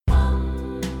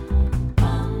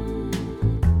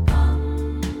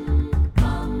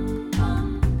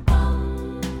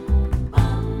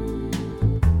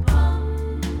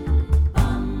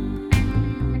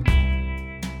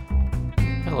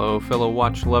Hello, fellow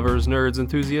watch lovers, nerds,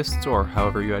 enthusiasts, or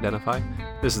however you identify.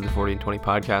 This is the 40 and 20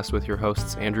 podcast with your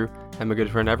hosts, Andrew and my good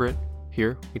friend Everett.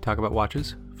 Here, we talk about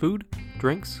watches, food,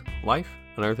 drinks, life,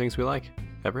 and other things we like.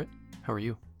 Everett, how are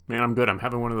you? Man, I'm good. I'm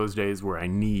having one of those days where I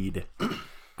need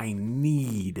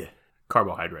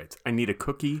carbohydrates. I need a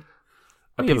cookie,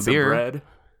 a piece of bread.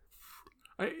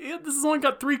 This has only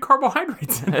got 3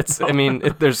 carbohydrates in it.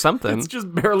 There's something. It's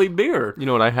just barely beer. You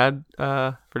know what I had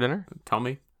for dinner? Tell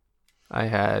me. I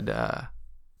had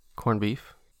corned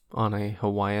beef on a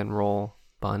Hawaiian roll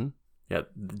bun. Yeah,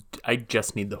 I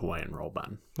just need the Hawaiian roll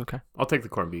bun. Okay. I'll take the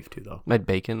corned beef too, though. I had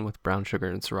bacon with brown sugar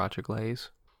and sriracha glaze.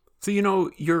 So, you know,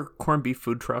 your corned beef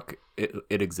food truck, it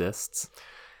exists.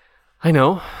 I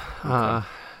know. Okay.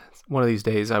 One of these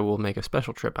days I will make a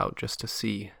special trip out just to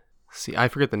see. I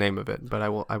forget the name of it, but I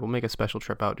will make a special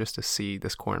trip out just to see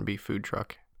this corned beef food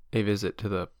truck. A visit to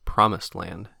the promised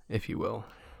land, if you will.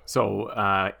 So,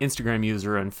 Instagram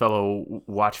user and fellow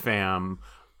watch fam,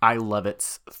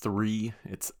 iLovetts3.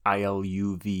 It's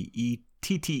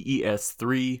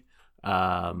ILUVETTES3.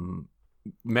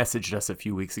 Messaged us a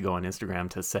few weeks ago on Instagram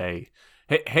to say,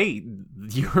 hey,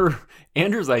 your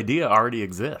Andrew's idea already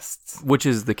exists. Which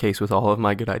is the case with all of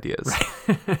my good ideas.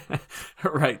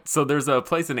 Right. So there's a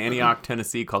place in Antioch,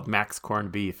 Tennessee called Max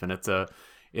Corned Beef, and it's a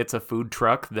food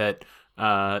truck that,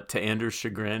 to Andrew's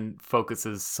chagrin,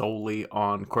 focuses solely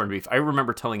on corned beef. I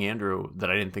remember telling Andrew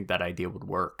that I didn't think that idea would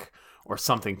work, or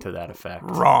something to that effect.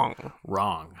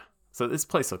 Wrong. So this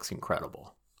place looks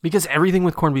incredible. Because everything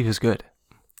with corned beef is good.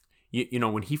 You know,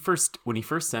 when he first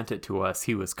sent it to us,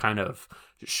 he was kind of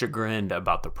chagrined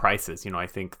about the prices. You know, I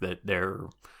think that they're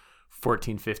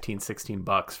 $14, $15,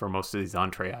 $16 for most of these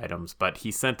entree items, but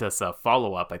he sent us a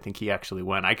follow-up. I think he actually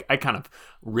went. I kind of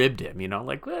ribbed him, you know,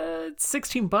 like, it's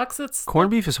 $16. It's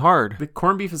corned beef is hard. The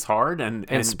corned beef is hard and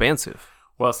expensive.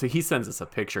 Well, so he sends us a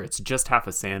picture. It's just half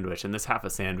a sandwich, and this half a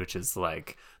sandwich is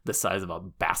like the size of a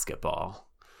basketball.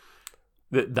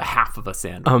 The half of a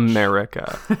sandwich.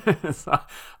 America. So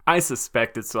I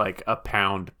suspect it's like a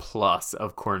pound plus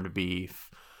of corned beef,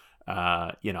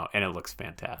 you know, and it looks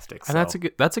fantastic. And that's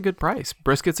a good price.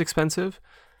 Brisket's expensive.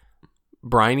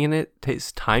 Brining it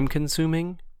tastes time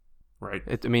consuming. Right.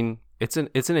 It's an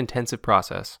intensive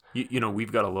process. You know,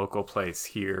 we've got a local place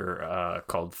here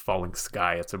called Falling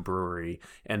Sky. It's a brewery,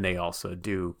 and they also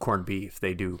do corned beef.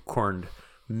 They do corned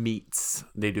meats.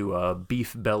 They do a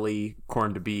beef belly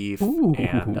corned beef. Ooh.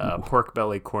 And pork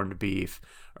belly corned beef,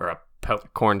 or a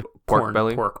corned pork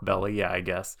belly. Pork belly, yeah, I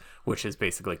guess, which is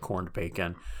basically corned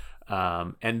bacon.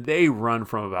 And they run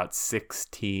from about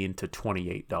 $16 to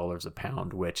 $28 a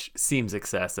pound, which seems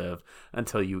excessive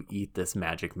until you eat this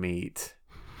magic meat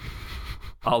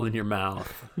all in your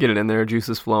mouth. Get it in there,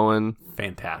 juices flowing.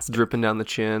 Fantastic. Dripping down the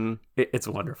chin. It's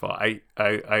wonderful. I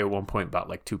at one point bought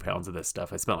like 2 pounds of this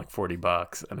stuff. I spent like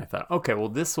 $40, and I thought, okay, well,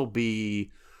 this will be,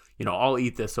 you know, I'll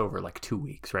eat this over like 2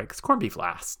 weeks, right? Because corned beef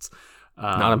lasts.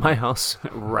 Not in my house.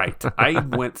 Right. I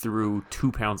went through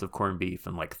 2 pounds of corned beef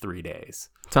in like 3 days.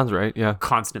 Sounds right, yeah.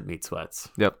 Constant meat sweats.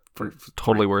 Yep.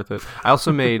 Totally worth it. I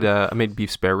also made beef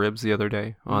spare ribs the other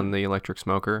day on the electric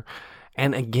smoker.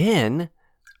 And again,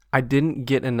 I didn't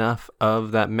get enough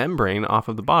of that membrane off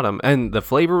of the bottom. And the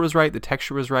flavor was right, the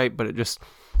texture was right, but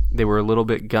they were a little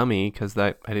bit gummy because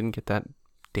I didn't get that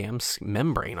damn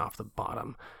membrane off the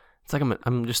bottom. It's like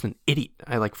I'm just an idiot.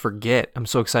 I forget. I'm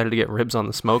so excited to get ribs on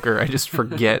the smoker. I just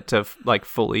forget to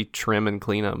fully trim and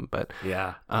clean them. But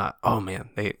yeah. Oh man,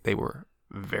 they were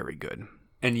very good.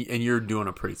 And you're doing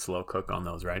a pretty slow cook on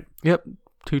those, right? Yep.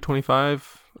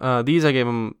 225. These I gave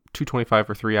them 225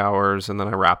 for 3 hours, and then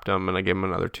I wrapped them and I gave them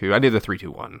another 2. I did the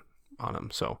 3-2-1 on them,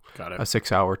 so got it. A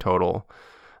 6-hour total.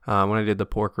 When I did the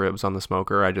pork ribs on the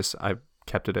smoker, I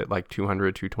kept it at like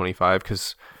 200, 225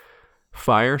 because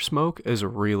fire smoke is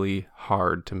really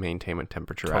hard to maintain a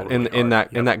temperature totally at. In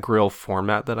that grill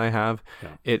format that I have,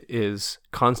 It is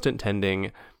constant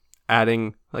tending,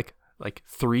 adding like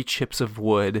 3 chips of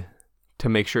wood to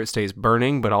make sure it stays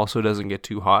burning, but also doesn't get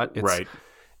too hot. Right.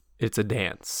 It's a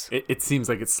dance. It seems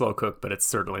like it's slow cooked, but it's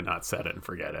certainly not set it and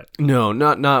forget it. No,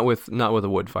 not with a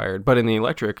wood fired, but in the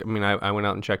electric. I mean, I went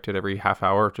out and checked it every half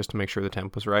hour just to make sure the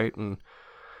temp was right, and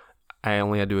I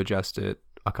only had to adjust it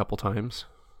a couple times.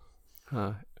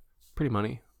 Pretty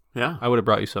money. Yeah, I would have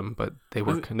brought you some, but they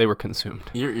were consumed.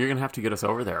 You're gonna have to get us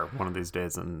over there one of these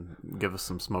days and give us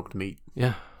some smoked meat.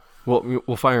 Yeah. Well,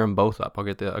 we'll fire them both up. I'll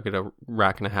get a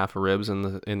rack and a half of ribs in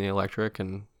the electric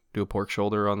and do a pork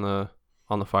shoulder on the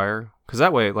fire, because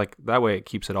that way it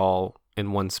keeps it all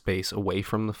in one space away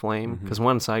from the flame, because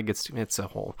one side it's a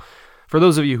whole For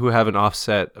those of you who have an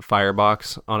offset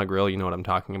firebox on a grill, you know what I'm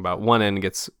talking about. One end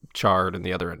gets charred and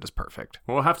the other end is perfect.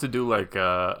 We'll have to do like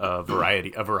a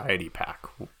variety pack,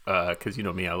 because you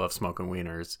know me, I love smoking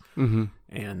wieners, and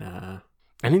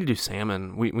I need to do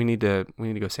salmon. We need to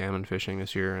go salmon fishing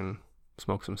this year and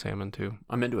smoke some salmon too.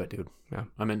 I'm into it, dude. Yeah,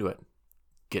 I'm into it.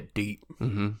 Get deep.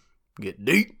 Mm-hmm. Get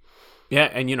deep. Yeah,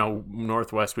 and you know,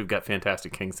 Northwest, we've got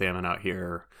fantastic king salmon out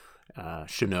here.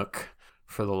 Chinook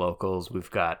for the locals. We've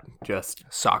got just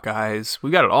sockeyes.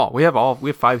 We got it all. We have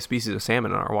 5 species of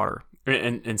salmon in our water.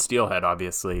 And steelhead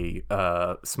obviously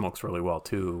smokes really well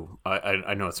too.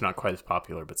 I know it's not quite as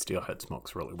popular, but steelhead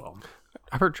smokes really well.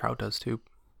 I've heard trout does too.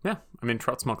 Yeah, I mean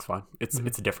trout smokes fine. It's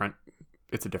different.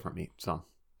 It's a different meat. So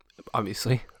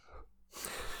obviously.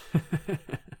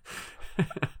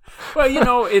 Well, you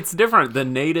know, it's different. The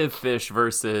native fish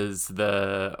versus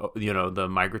the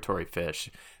migratory fish.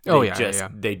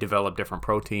 They develop different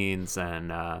proteins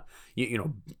and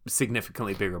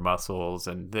significantly bigger muscles,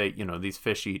 and these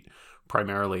fish eat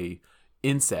primarily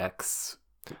insects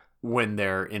when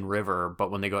they're in river,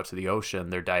 but when they go out to the ocean,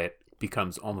 their diet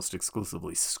becomes almost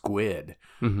exclusively squid.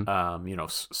 Mm-hmm.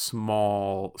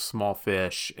 Small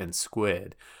fish and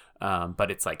squid. But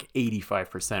it's like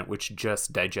 85%, which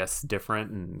just digests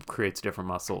different and creates different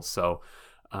muscles. So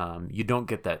you don't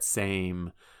get that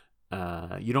same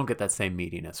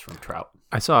meatiness from trout.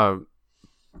 I saw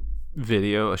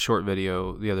a short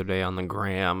video the other day on the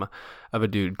gram of a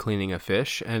dude cleaning a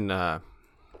fish, and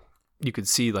you could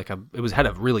see it had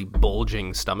a really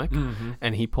bulging stomach,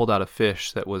 and he pulled out a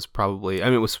fish that was probably,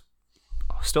 it was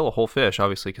still a whole fish,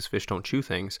 obviously, because fish don't chew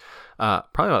things.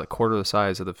 Probably about a quarter the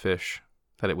size of the fish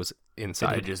that it was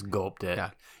inside. It just gulped it.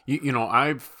 Yeah.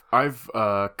 I've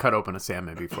cut open a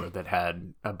salmon before that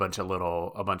had a bunch of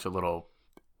little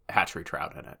hatchery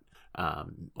trout in it.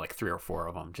 Like 3 or 4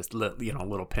 of them, just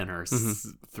little pinners,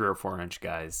 3 or 4 inch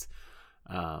guys.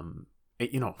 Fucking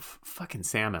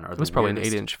salmon are. It was probably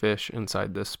weirdest. An 8-inch fish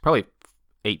inside this, probably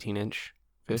 18-inch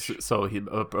fish. So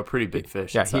a pretty big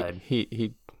fish inside.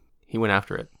 He went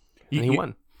after it, and he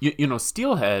won.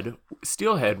 Steelhead,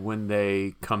 when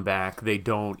they come back, they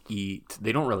don't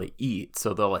really eat,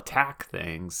 so they'll attack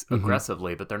things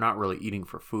aggressively, but they're not really eating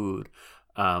for food.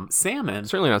 Salmon,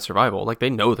 certainly not survival. Like, they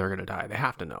know they're going to die. They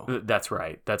have to know. That's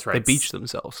right. They beach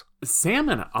themselves.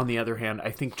 Salmon, on the other hand,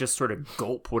 I think just sort of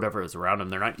gulp whatever is around them.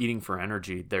 They're not eating for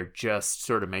energy. They're just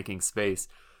sort of making space.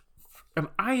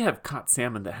 I have caught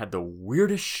salmon that had the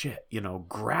weirdest shit,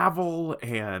 gravel,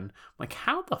 and like,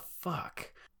 how the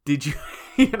fuck did you,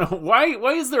 why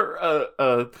is there a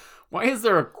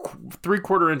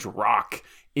 3/4 inch rock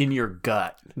in your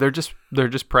gut? They're just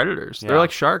predators. Yeah. They're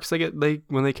like sharks.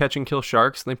 When they catch and kill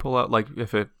sharks, they pull out, like,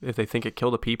 if they think it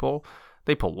killed a people,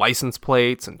 they pull license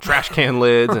plates and trash can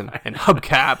lids and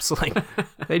hubcaps. Like,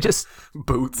 they just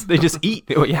boots. They just eat.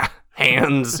 Oh, yeah,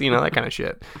 hands. That kind of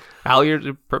shit. Alligators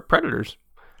are predators.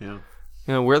 Yeah.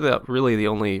 We're the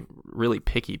only really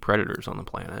picky predators on the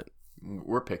planet.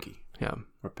 We're picky. Yeah,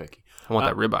 we're picky. I want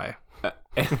that ribeye. I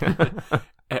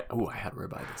had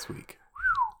ribeye this week.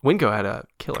 Winco had a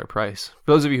killer price.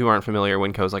 For those of you who aren't familiar,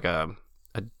 Winco's like a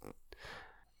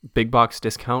big box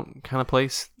discount kind of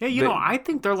place. Yeah, I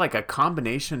think they're like a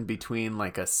combination between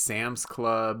like a Sam's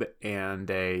Club and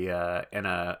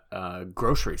a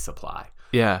grocery supply.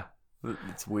 Yeah.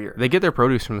 It's weird. They get their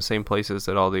produce from the same places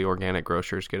that all the organic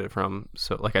grocers get it from.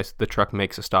 So, the truck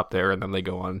makes a stop there, and then they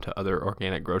go on to other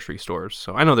organic grocery stores.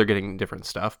 So I know they're getting different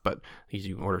stuff, but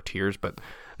you can order tiers. But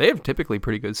they have typically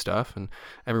pretty good stuff. And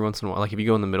every once in a while, like if you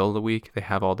go in the middle of the week, they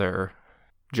have all their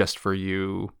just for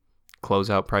you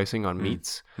closeout pricing on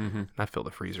meats. Mm-hmm. And I fill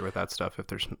the freezer with that stuff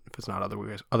if it's not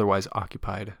otherwise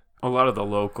occupied. A lot of the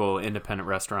local independent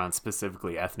restaurants,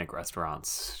 specifically ethnic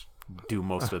restaurants, do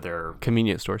most of their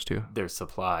convenience stores too. Their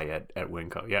supply at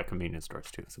Winco. Yeah, convenience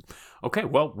stores too. So, okay,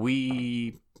 well,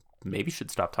 we maybe should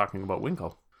stop talking about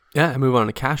Winco. Yeah, and move on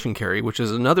to Cash and Carry, which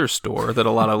is another store that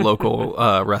a lot of local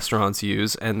restaurants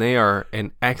use, and they are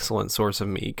an excellent source of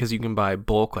meat because you can buy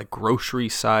bulk, like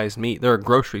grocery-sized meat. They're a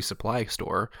grocery supply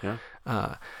store,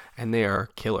 and they are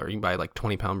killer. You can buy like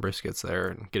 20-pound briskets there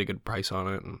and get a good price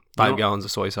on it, and 5 gallons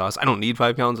of soy sauce. I don't need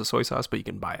 5 gallons of soy sauce, but you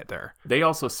can buy it there. They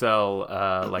also sell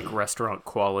like restaurant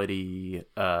quality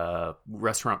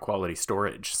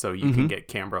storage, so you can get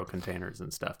Cambro containers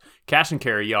and stuff. Cash and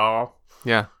Carry, y'all.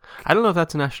 Yeah. I don't know if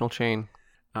that's a national chain.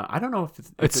 I don't know if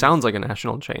it sounds like a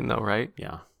national chain, though, right?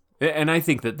 Yeah. And I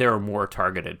think that they're more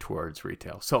targeted towards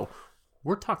retail. So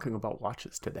we're talking about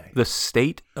watches today. The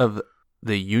State of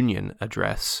the Union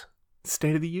address.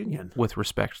 State of the Union. With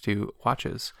respect to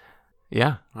watches.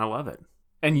 Yeah. I love it.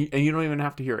 And you don't even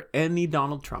have to hear any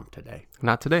Donald Trump today.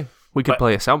 Not today. We could But-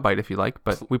 play a soundbite if you like,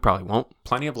 but we probably won't.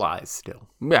 Plenty of lies still.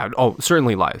 Yeah. Oh,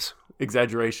 certainly lies.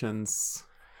 Exaggerations,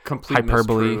 complete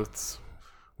Hyperbole. mistruths.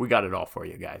 We got it all for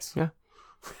you guys. Yeah.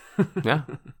 Yeah.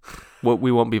 Well,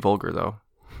 we won't be vulgar though.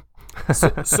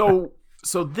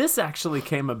 So this actually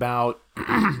came about.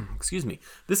 Excuse me.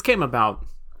 This came about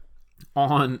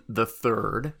on the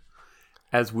 3rd,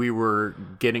 as we were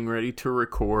getting ready to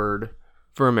record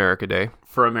For America Day.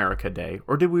 for America Day,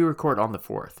 or did we record on the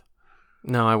 4th?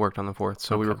 No, I worked on the 4th,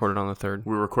 so we Okay. recorded on the 3rd.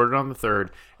 We recorded on the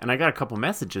 3rd, and I got a couple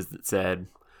messages that said,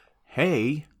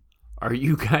 "Hey, are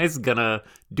you guys gonna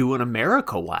do an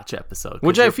America Watch episode?" 'Cause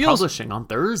Which I you're feel publishing on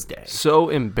Thursday. So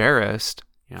embarrassed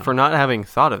Yeah. for not having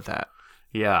thought of that.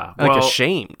 Yeah, Like well,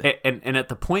 ashamed. And at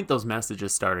the point those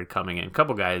messages started coming in, a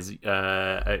couple guys,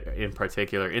 in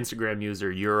particular, Instagram user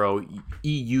EUROW,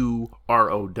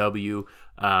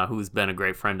 who's been a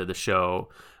great friend of the show,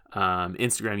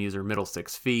 Instagram user Middle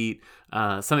 6 Feet.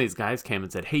 Some of these guys came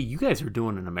and said, "Hey, you guys are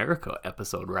doing an America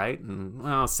episode, right?" And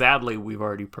well, sadly, we've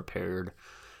already prepared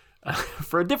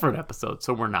for a different episode,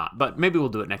 so we're not. But maybe we'll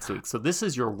do it next week. So this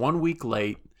is your 1 week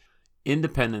late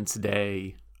Independence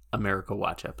Day America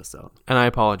Watch episode. And I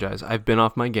apologize. I've been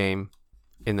off my game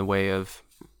in the way of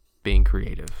being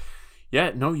creative.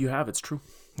 Yeah, no, you have. It's true.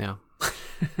 Yeah.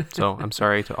 So I'm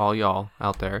sorry to all y'all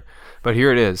out there. But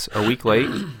here it is, a week late.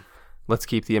 Let's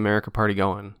keep the America party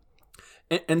going.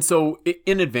 And so,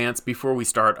 in advance, before we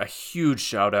start, a huge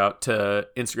shout out to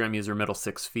Instagram user Middle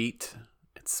 6 Feet.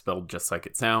 It's spelled just like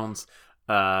it sounds.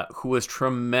 Who was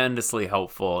tremendously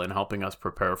helpful in helping us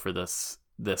prepare for this.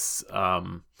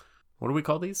 What do we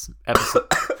call these episodes?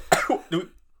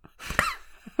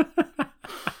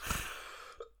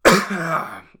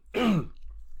 I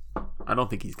don't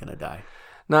think he's gonna die.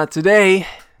 Not today.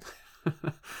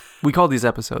 We call these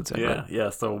episodes, Edward.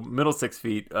 Yeah. So Middle 6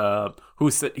 Feet,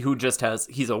 who just has,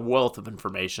 he's a wealth of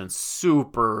information,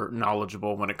 super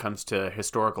knowledgeable when it comes to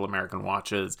historical American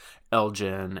watches,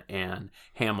 Elgin and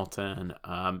Hamilton,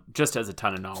 just has a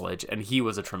ton of knowledge, and he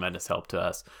was a tremendous help to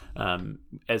us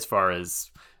as far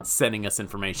as sending us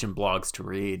information, blogs to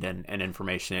read, and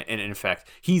information. And in fact,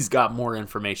 he's got more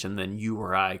information than you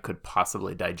or I could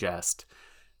possibly digest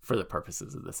for the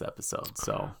purposes of this episode.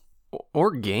 So.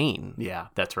 Or gain. Yeah,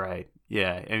 that's right.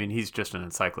 Yeah, I mean, he's just an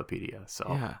encyclopedia. So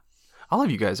Yeah. All of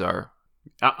you guys are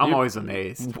I'm always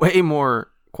amazed. way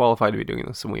more qualified to be doing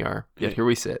this than we are. Yet here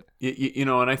we sit. You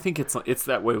know, and I think it's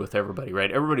that way with everybody, right?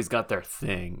 Everybody's got their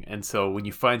thing. And so when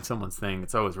you find someone's thing,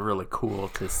 it's always really cool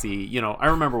to see. You know, I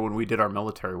remember when we did our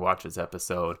military watches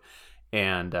episode,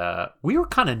 and we were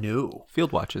kind of new.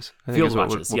 Field watches. I think Field is what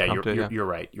watches. what Yeah, prompted it, you're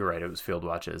right. You're right. It was field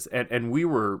watches. And we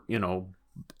were, you know,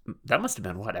 that must have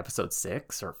been what, episode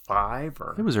 6 or 5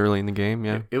 or It was early in the game,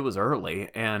 yeah. it was early.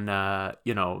 And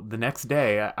you know, the next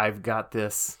day I've got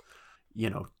this, you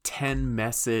know, 10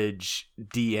 message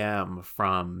DM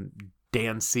from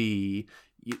Dan C,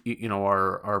 you know,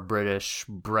 our British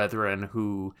brethren,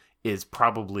 who is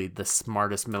probably the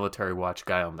smartest military watch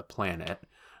guy on the planet.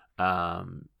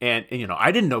 And you know,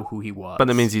 I didn't know who he was. But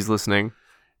that means he's listening.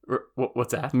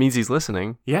 What's that? It means he's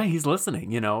listening. Yeah, he's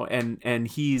listening, you know, and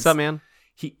he's What's up, man?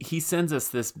 he sends us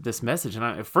this message, and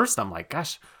at first I'm like,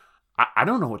 gosh, I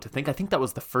don't know what to think. I think that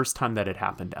was the first time that it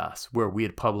happened to us, where we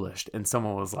had published and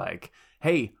someone was like,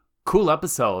 "Hey, cool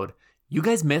episode. You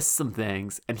guys missed some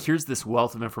things, and here's this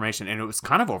wealth of information." And it was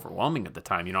kind of overwhelming at the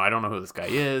time. You know, I don't know who this guy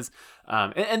is.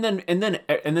 And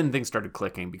then things started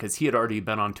clicking, because he had already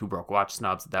been on Two Broke Watch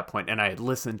Snobs at that point, and I had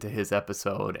listened to his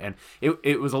episode, and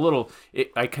it was a little.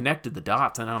 I connected the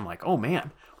dots, and I'm like, oh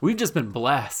man, we've just been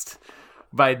blessed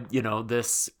by, you know,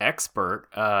 this expert,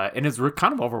 and it's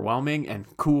kind of overwhelming and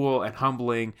cool and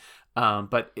humbling.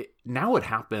 But now it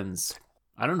happens,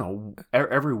 I don't know,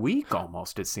 every week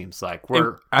almost, it seems like.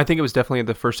 I think it was definitely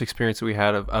the first experience that we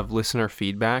had of listener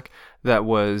feedback that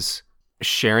was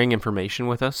sharing information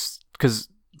with us, because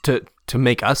to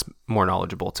make us more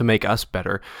knowledgeable, to make us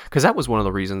better, because that was one of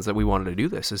the reasons that we wanted to do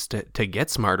this, is to get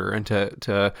smarter and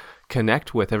to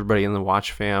connect with everybody in the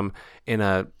watch fam in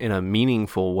a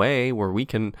meaningful way, where we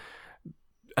can,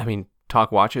 I mean,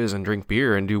 talk watches and drink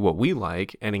beer and do what we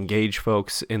like and engage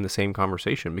folks in the same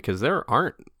conversation, because there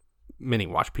aren't many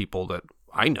watch people that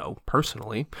I know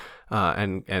personally,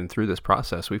 and through this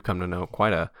process we've come to know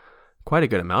quite a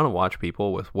good amount of watch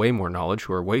people with way more knowledge,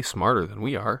 who are way smarter than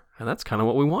we are, and that's kind of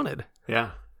what we wanted.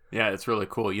 Yeah, it's really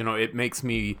cool. You know, it makes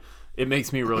me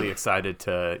really excited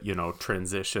to, you know,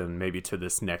 transition maybe to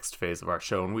this next phase of our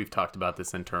show. And we've talked about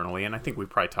this internally, and I think we've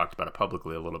probably talked about it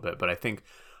publicly a little bit, but I think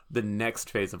the next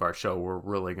phase of our show, we're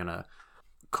really going to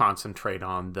concentrate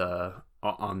on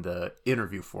the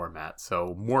interview format.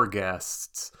 So more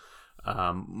guests,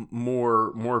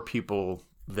 more people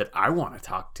that I want to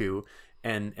talk to,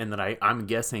 and that I'm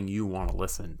guessing you want to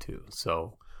listen to.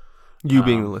 So You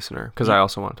being the listener, because I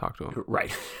also want to talk to him.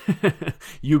 right,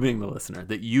 you being the listener,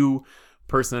 that you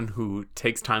person who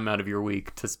takes time out of your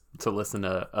week to listen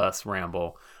to us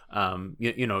ramble,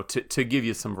 to give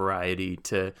you some variety,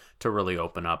 to really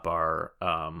open up what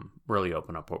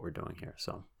we're doing here.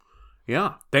 So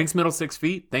yeah, thanks Middle 6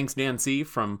 Feet, thanks Dan C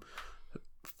from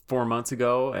 4 months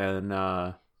ago,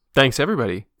 and Thanks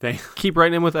everybody. Keep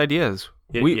writing in with ideas.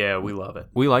 we love it.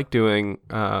 We like doing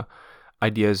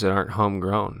ideas that aren't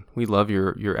homegrown. We love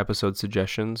your episode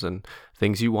suggestions and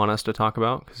things you want us to talk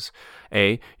about, because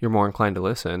A, you're more inclined to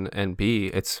listen, and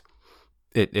B,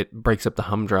 it breaks up the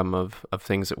humdrum of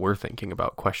things that we're thinking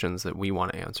about, questions that we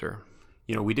want to answer.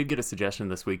 We did get a suggestion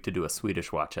this week to do a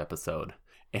Swedish Watch episode,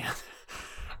 and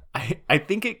I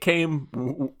think it came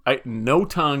no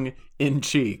tongue in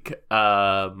cheek,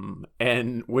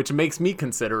 and which makes me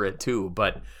consider it too,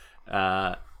 but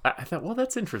I thought, well,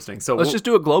 that's interesting. So let's just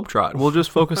do a globetrot. We'll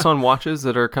just focus on watches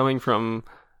that are coming from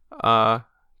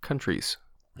countries.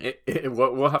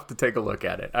 We'll have to take a look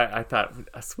at it. I thought,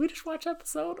 a Swedish Watch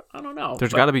episode? I don't know.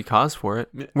 There's got to be cause for it.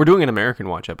 We're doing an American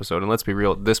watch episode, and let's be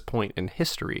real. At this point in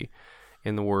history,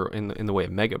 in the way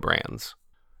of mega brands,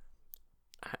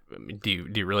 I mean, do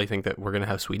you really think that we're gonna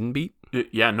have Sweden beat?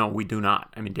 Yeah, no, we do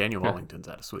not. I mean, Daniel Wellington's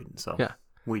out of Sweden, so yeah,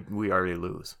 we already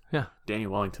lose. Yeah,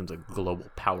 Daniel Wellington's a global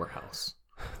powerhouse.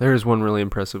 There is one really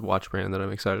impressive watch brand that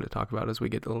I'm excited to talk about as we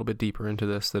get a little bit deeper into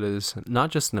this, that is not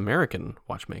just an American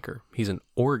watchmaker. He's an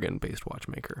Oregon-based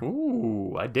watchmaker.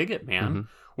 Ooh, I dig it, man. Mm-hmm.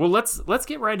 Well, let's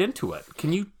get right into it.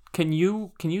 Can you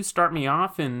start me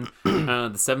off in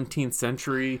the 17th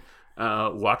century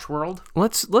watch world?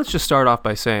 Let's just start off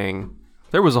by saying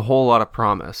there was a whole lot of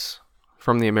promise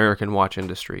from the American watch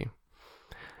industry,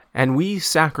 and we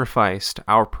sacrificed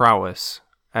our prowess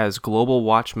as global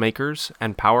watchmakers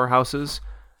and powerhouses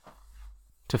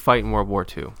to fight in World War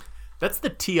II. That's the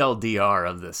TLDR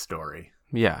of this story.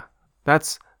 Yeah,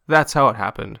 that's how it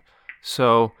happened.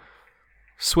 So,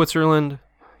 Switzerland,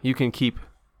 you can keep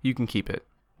it.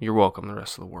 You're welcome, the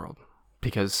rest of the world,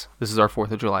 because this is our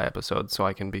 4th of July episode, so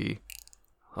I can be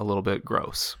a little bit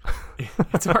gross.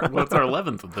 It's our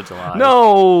 11th of July.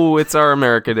 No, it's our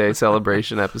America Day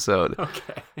celebration episode.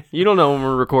 Okay. You don't know when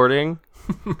we're recording.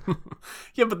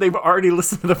 Yeah, but they've already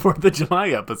listened to the 4th of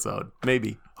July episode.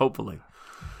 Maybe. Hopefully.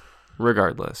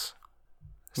 Regardless.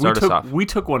 Start us off. We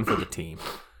took one for the team.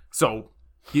 So,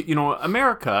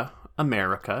 America,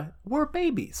 we're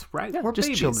babies, right? Yeah, we're just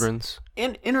babies. Children's.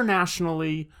 And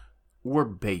internationally, we're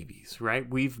babies, right?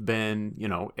 We've been,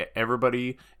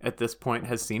 everybody at this point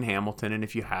has seen Hamilton, and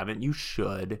if you haven't, you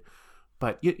should.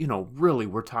 But, really,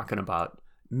 we're talking about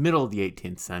middle of the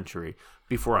 18th century,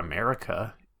 before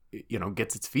America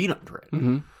gets its feet under it.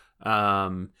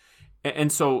 Mm-hmm.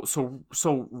 And so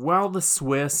while the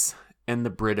Swiss and the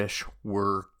British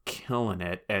were killing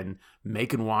it and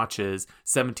making watches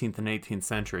 17th and 18th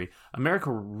century, America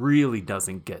really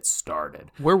doesn't get started.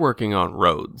 We're working on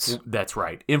roads. That's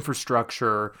right.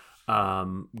 Infrastructure,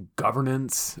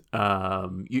 governance,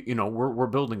 we're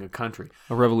building a country.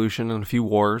 A revolution and a few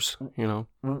wars,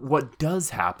 What does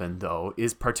happen, though,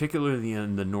 is particularly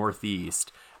in the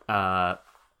Northeast, the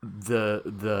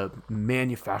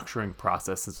manufacturing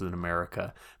processes in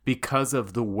America, because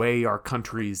of the way our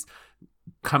country's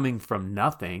coming from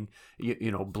nothing,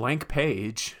 blank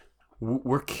page,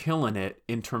 we're killing it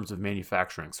in terms of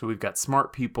manufacturing. So we've got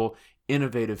smart people,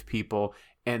 innovative people,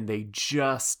 and they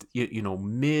just,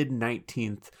 mid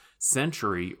 19th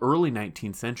century, early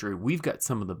 19th century, we've got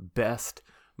some of the best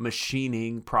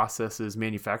machining processes,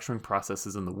 manufacturing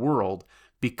processes in the world,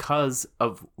 because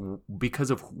of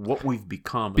what we've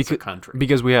become as a country.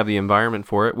 Because we have the environment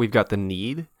for it, we've got the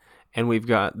need, and we've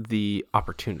got the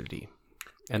opportunity.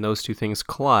 And those two things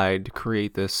collide to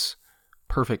create this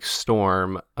perfect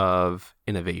storm of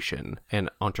innovation and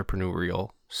entrepreneurial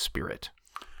spirit.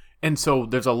 And so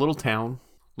there's a little town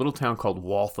called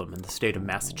Waltham in the state of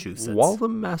Massachusetts.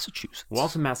 Waltham,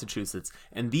 Massachusetts.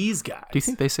 And these guys... Do you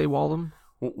think they say Waltham?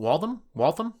 Waltham?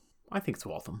 I think it's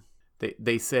Waltham.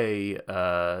 They say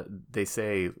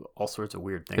all sorts of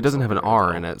weird things. It doesn't have an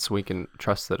R in it, so we can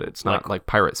trust that it's not like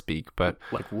pirate speak, but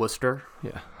like Worcester,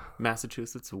 yeah,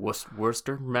 Massachusetts,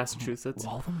 Worcester, Massachusetts.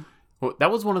 Waltham. Well,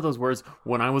 that was one of those words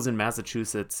when I was in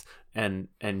Massachusetts, and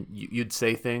you'd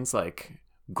say things like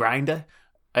grinder.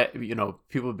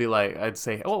 People would be like, I'd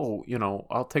say, oh,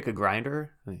 I'll take a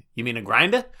grinder. You mean a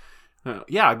grinder?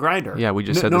 Yeah, a grinder. Yeah, we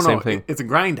just said the same thing. It's a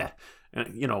grinder.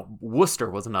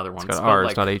 Worcester was another one. It's got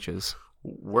R's, not H's.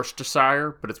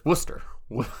 Worcestershire, but it's Worcester.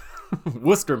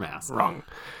 Worcester, Mass. Wrong.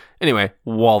 Anyway,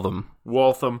 Waltham,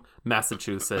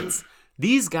 Massachusetts.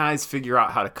 These guys figure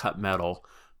out how to cut metal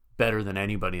better than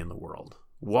anybody in the world.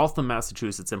 Waltham,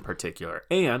 Massachusetts in particular.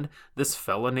 And this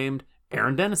fella named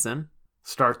Aaron Dennison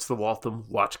starts the Waltham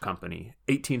Watch Company,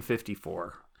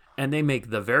 1854. And they make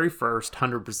the very first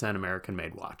 100%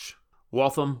 American-made watch.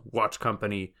 Waltham Watch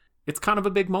Company, it's kind of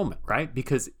a big moment, right?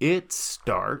 Because it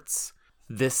starts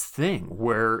this thing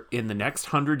where in the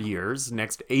next 100 years,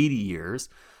 next 80 years,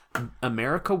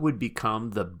 America would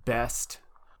become the best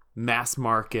mass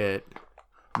market,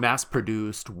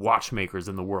 mass-produced watchmakers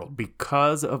in the world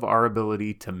because of our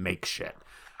ability to make shit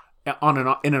in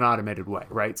an automated way,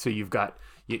 right? So you've got,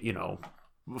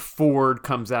 Ford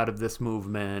comes out of this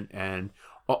movement and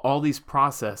all these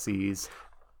processes.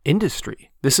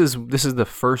 Industry. This is the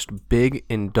first big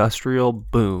industrial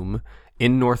boom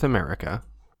in North America,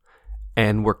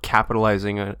 and we're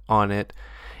capitalizing on it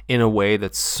in a way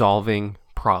that's solving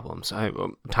problems.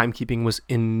 Timekeeping was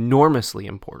enormously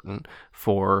important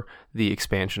for the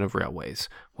expansion of railways,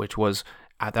 which was,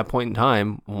 at that point in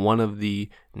time, one of the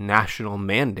national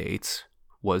mandates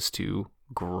was to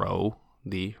grow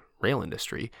the rail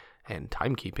industry, and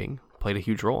timekeeping played a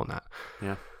huge role in that.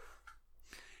 Yeah.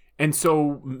 And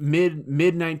so mid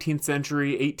 19th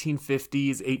century,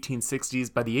 1850s,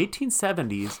 1860s, by the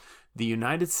 1870s, the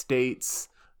United States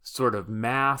sort of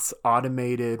mass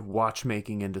automated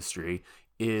watchmaking industry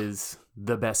is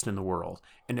the best in the world.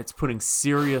 And it's putting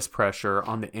serious pressure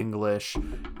on the English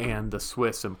and the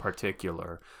Swiss in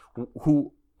particular,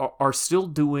 who are still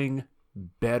doing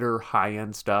better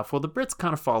high-end stuff. Well, the Brits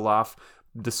kind of fall off.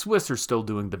 The Swiss are still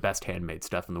doing the best handmade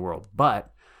stuff in the world.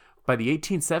 But by the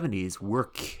 1870s, we're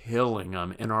killing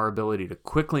them in our ability to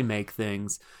quickly make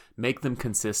things, make them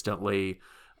consistently.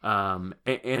 I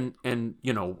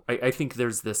think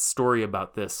there's this story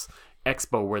about this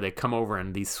expo where they come over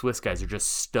and these Swiss guys are just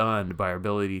stunned by our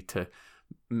ability to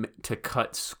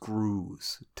cut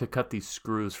these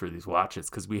screws for these watches,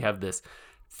 because we have this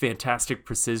fantastic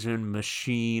precision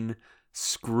machine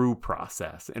screw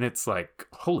process, and it's like,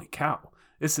 holy cow,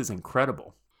 this is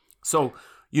incredible. So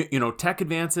tech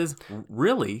advances,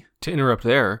 really. To interrupt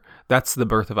there, that's the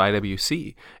birth of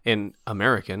IWC. And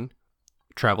American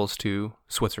travels to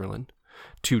Switzerland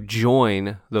to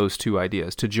join those two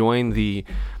ideas, to join the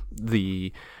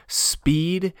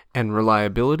speed and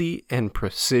reliability and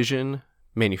precision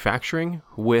manufacturing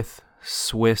with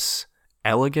Swiss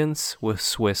elegance, with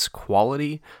Swiss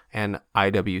quality, and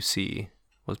IWC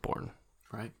was born.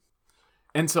 Right.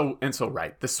 And so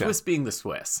right, the Swiss being the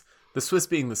Swiss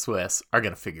are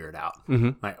going to figure it out. Mm-hmm.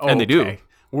 Like, and they do.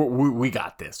 We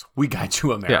got this. We got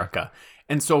you, America. Yeah.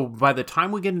 And so by the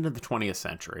time we get into the 20th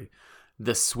century,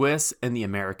 the Swiss and the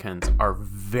Americans are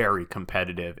very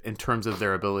competitive in terms of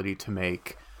their ability to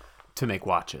make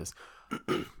watches.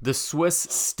 The Swiss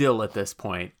still at this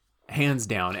point, hands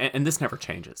down, and this never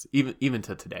changes, even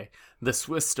to today, the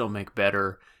Swiss still make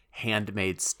better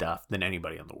handmade stuff than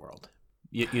anybody in the world.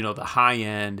 The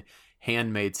high-end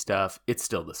handmade stuff, it's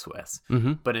still the Swiss.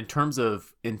 Mm-hmm. But in terms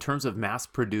of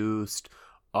mass-produced,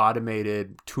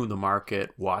 automated,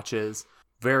 to-the-market watches,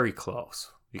 very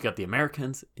close. You got the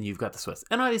Americans and you've got the Swiss.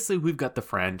 And obviously we've got the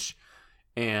French,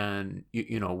 and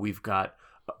we've got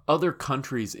other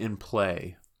countries in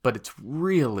play, but it's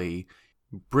really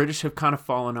British have kind of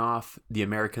fallen off, the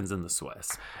Americans and the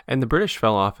Swiss. And the British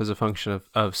fell off as a function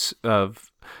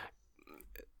of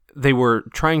they were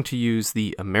trying to use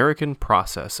the American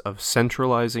process of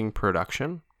centralizing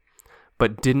production,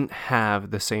 but didn't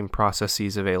have the same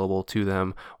processes available to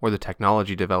them or the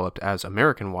technology developed as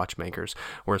American watchmakers,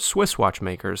 whereas Swiss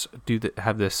watchmakers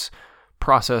have this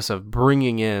process of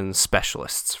bringing in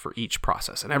specialists for each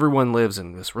process, and everyone lives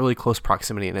in this really close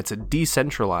proximity, and it's a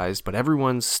decentralized, but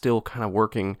everyone's still kind of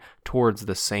working towards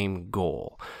the same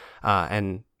goal.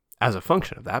 And as a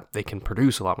function of that, they can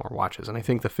produce a lot more watches. And I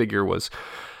think the figure was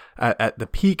at the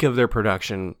peak of their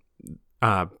production,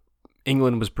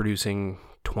 England was producing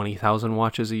 20,000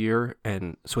 watches a year,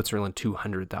 and Switzerland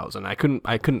 200,000. I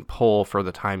couldn't pull for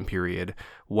the time period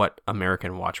what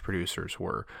American watch producers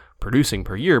were producing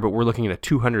per year, but we're looking at a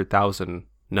 200,000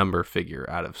 number figure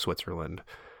out of Switzerland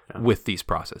with these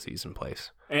processes in place.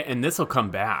 And this will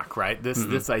come back, right?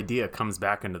 This idea comes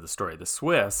back into the story. The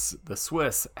Swiss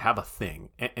have a thing,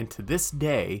 and to this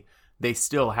day, they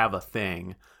still have a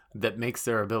thing that makes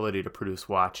their ability to produce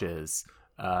watches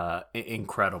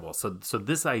incredible. So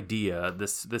this idea,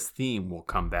 this theme will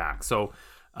come back. So,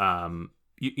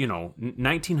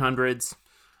 1900s,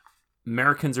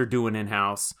 Americans are doing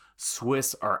in-house.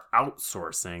 Swiss are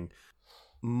outsourcing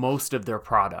most of their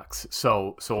products.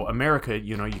 So America,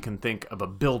 you can think of a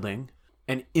building,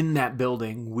 and in that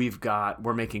building,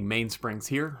 we're making mainsprings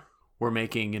here. We're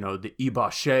making, the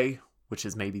Ibach, which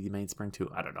is maybe the mainspring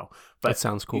too. I don't know. But That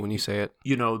sounds cool when you say it.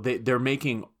 They're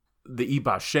making the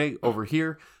Ibach over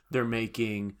here. They're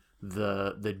making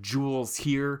the jewels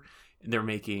here. They're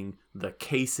making the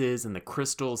cases and the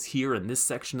crystals here in this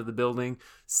section of the building.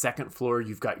 Second floor,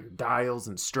 you've got your dials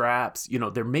and straps.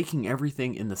 They're making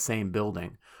everything in the same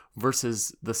building.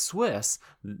 Versus the Swiss,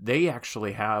 they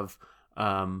actually have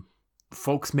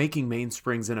folks making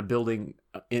mainsprings in a building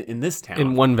in this town.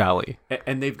 In one valley.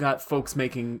 And they've got folks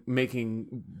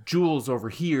making jewels over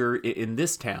here in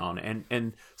this town.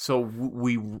 And so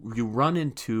you run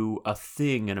into a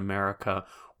thing in America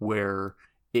where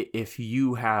if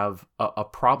you have a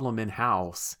problem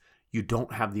in-house, you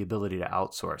don't have the ability to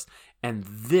outsource. And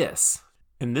this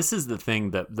is the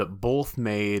thing that both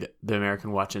made the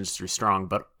American watch industry strong,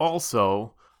 but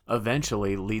also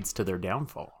eventually leads to their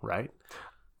downfall, right?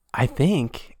 I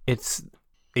think it's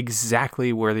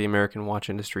exactly where the American watch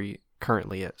industry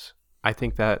currently is. I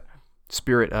think that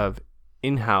spirit of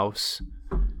in-house,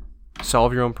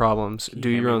 solve your own problems, do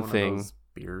your own thing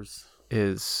beers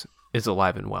is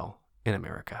alive and well in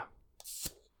America.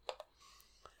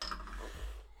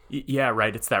 Yeah,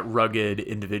 right. It's that rugged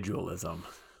individualism.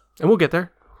 And we'll get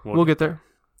there. We'll get there.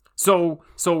 So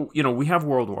we have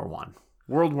World War One.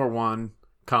 World War One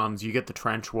comes, you get the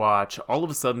trench watch. All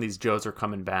of a sudden, these Joes are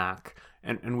coming back.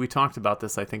 And we talked about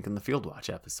this, I think, in the Field Watch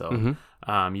episode.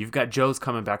 Mm-hmm. You've got Joes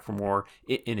coming back from war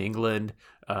in England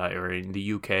or in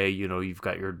the UK. You've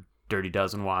got your Dirty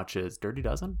Dozen watches. Dirty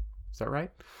Dozen? Is that right?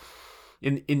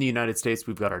 In the United States,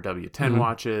 we've got our W10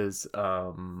 watches.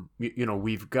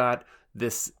 We've got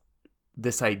this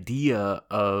idea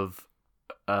of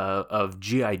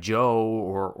G.I. Joe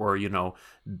or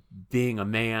being a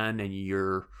man and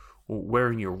you're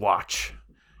wearing your watch.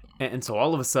 And so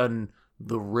all of a sudden,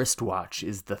 the wristwatch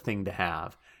is the thing to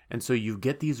have. And so you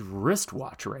get these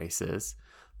wristwatch races.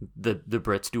 The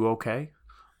Brits do okay.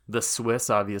 The Swiss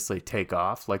obviously take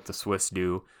off like the Swiss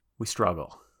do. We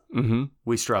struggle. Mm-hmm.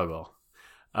 We struggle.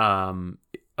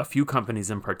 A few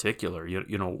companies in particular,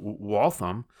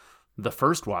 Waltham, the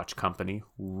first watch company,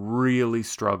 really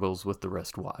struggles with the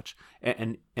wristwatch.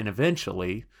 And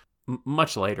eventually,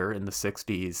 much later in the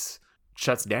 60s,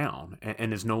 shuts down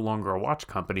and is no longer a watch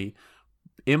company,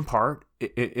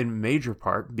 in major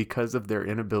part because of their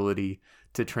inability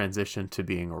to transition to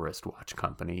being a wristwatch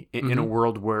company in a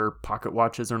world where pocket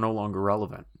watches are no longer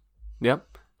relevant.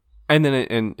 Yep. And then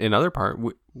in other part,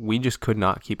 we just could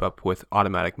not keep up with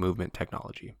automatic movement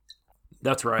technology.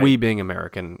 That's right. We being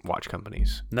American watch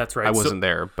companies. That's right. I wasn't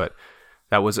there, but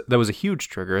that was a huge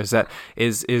trigger.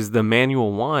 Is the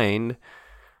manual wind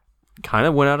kind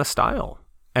of went out of style,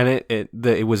 and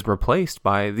it was replaced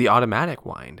by the automatic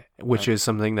wind, which is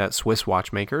something that Swiss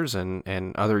watchmakers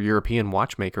and other European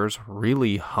watchmakers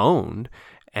really honed,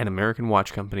 and American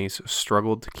watch companies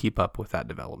struggled to keep up with that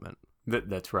development.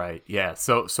 That's right. Yeah.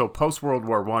 So post World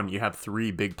War I, you have three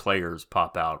big players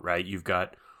pop out, right? You've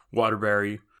got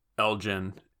Waterbury,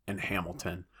 Elgin, and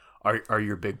Hamilton are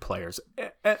your big players,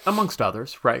 amongst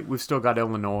others, right? We've still got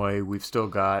Illinois. We've still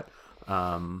got,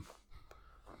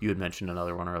 you had mentioned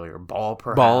another one earlier, Ball,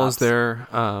 perhaps. Ball is there.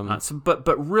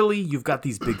 But really, you've got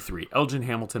these big three, Elgin,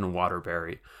 Hamilton, and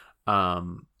Waterbury.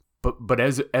 But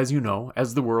as you know,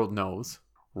 as the world knows,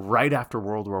 right after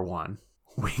World War I,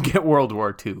 we get World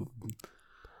War II.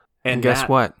 And guess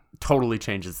what? Totally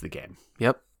changes the game.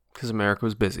 Yep, because America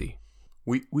was busy.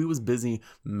 We was busy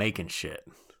making shit.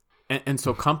 And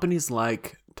so companies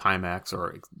like Timex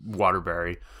or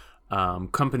Waterbury,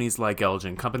 companies like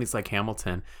Elgin, companies like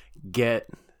Hamilton get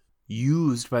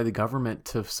used by the government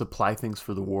to supply things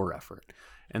for the war effort.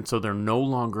 And so they're no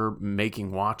longer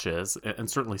making watches, and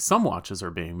certainly some watches are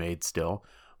being made still,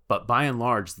 but by and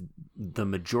large, the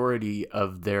majority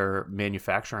of their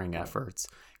manufacturing efforts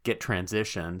get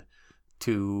transitioned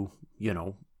to,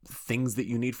 things that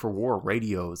you need for war,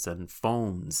 radios and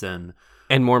phones and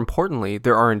more importantly,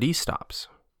 their R&D stops.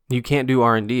 You can't do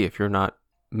R&D if you're not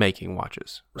making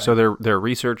watches. Right. So their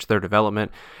research, their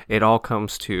development, it all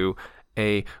comes to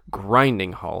a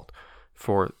grinding halt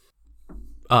for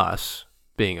us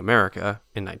being America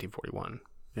in 1941.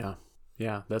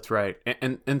 Yeah, that's right.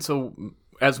 And so,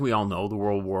 as we all know, the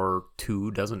World War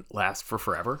II doesn't last for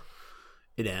forever.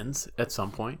 It ends at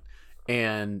some point,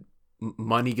 and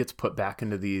money gets put back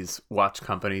into these watch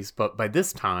companies. But by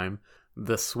this time,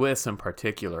 the Swiss in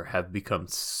particular have become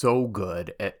so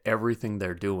good at everything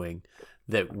they're doing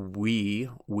that we,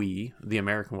 the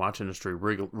American watch industry,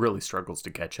 really struggles to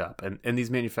catch up. And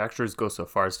these manufacturers go so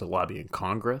far as to lobby in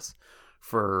Congress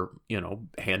for,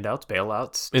 handouts,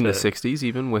 bailouts. In the 60s,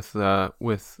 even with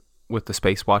the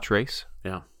space watch race.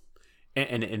 Yeah.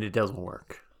 And it doesn't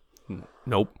work.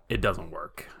 Nope. It doesn't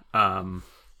work.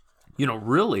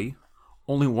 Really,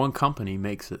 only one company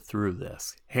makes it through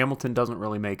this. Hamilton doesn't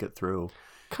really make it through.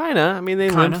 Kinda. I mean, they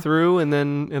lived through and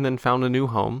then found a new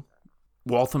home.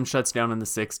 Waltham shuts down in the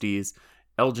 60s.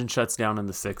 Elgin shuts down in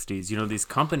the 60s. These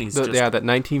companies that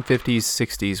 1950s,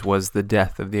 60s was the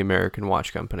death of the American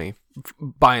watch company,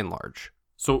 by and large.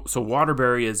 So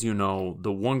Waterbury is,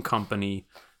 the one company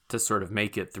to sort of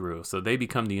make it through. So they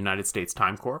become the United States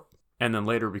Time Corp, and then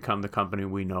later become the company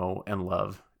we know and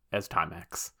love as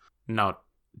Timex. Now,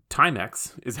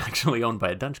 Timex is actually owned by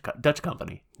a Dutch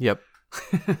company. Yep.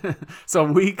 So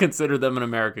we consider them an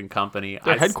American company.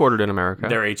 They're headquartered in America.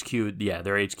 They're HQ'd. Yeah,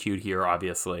 they're HQ'd here,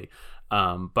 obviously.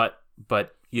 But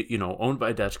owned by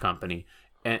a Dutch company,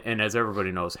 and as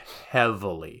everybody knows,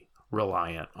 heavily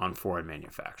reliant on foreign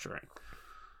manufacturing.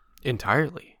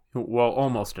 Entirely. Well,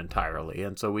 almost entirely.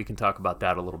 And so we can talk about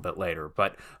that a little bit later.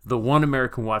 But the one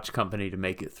American watch company to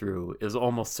make it through is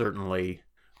almost certainly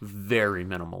very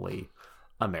minimally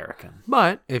American.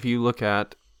 But if you look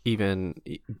at even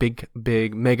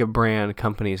big mega brand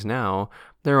companies now,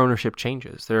 their ownership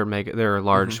changes. There are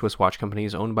large Swiss watch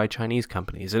companies owned by Chinese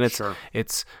companies, and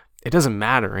it doesn't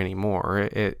matter anymore.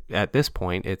 At this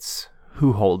point, it's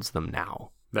who holds them now.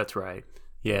 That's right.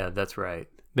 Yeah, that's right.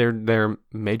 They're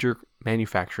major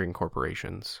manufacturing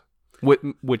corporations,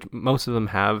 which most of them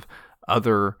have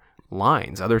other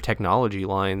technology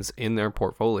lines in their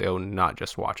portfolio, not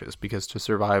just watches, because to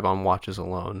survive on watches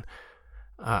alone,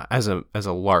 as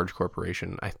a large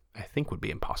corporation, I think would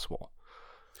be impossible.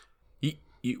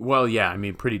 Well, yeah, I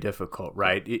mean, pretty difficult,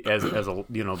 right? As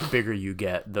the bigger you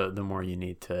get, the more you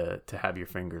need to have your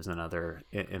fingers in other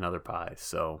pies.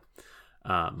 So,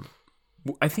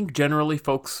 I think generally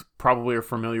folks probably are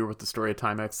familiar with the story of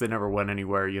Timex. They never went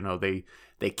anywhere.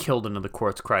 They killed into the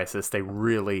quartz crisis. They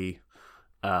really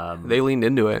they leaned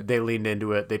into it. They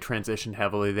transitioned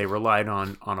heavily. They relied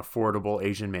on affordable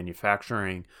Asian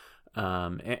manufacturing.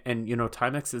 And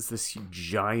Timex is this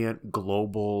giant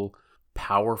global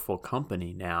powerful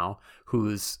company now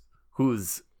who's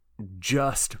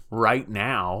just right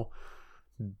now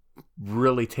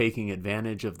really taking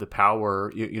advantage of the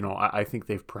power. I think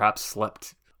they've perhaps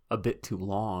slept a bit too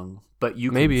long, but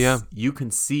you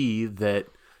can see that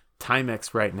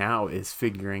Timex right now is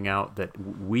figuring out that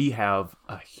we have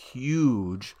a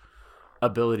huge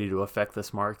ability to affect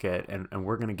this market, and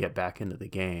we're going to get back into the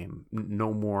game.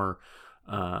 No more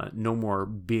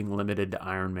being limited to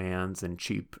Ironmans and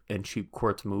cheap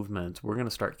quartz movements. We're going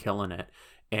to start killing it.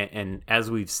 And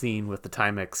as we've seen with the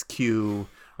Timex Q,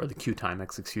 or the Q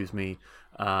Timex, excuse me,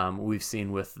 we've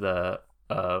seen with the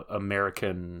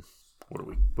American,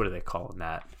 what are they calling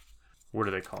that? What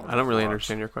are they calling? I don't really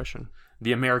understand your question.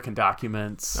 The American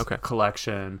Documents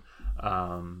collection,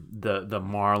 the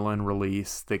Marlin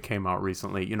release that came out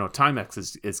recently.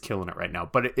 Timex is killing it right now,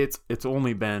 but it's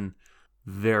only been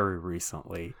very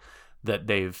recently that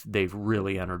they've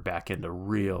really entered back into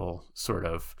real sort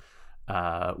of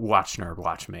watch nerd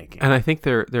watchmaking. And I think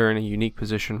they're in a unique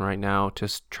position right now to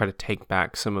try to take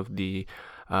back some of the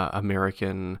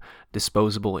American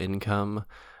disposable income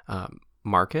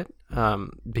market,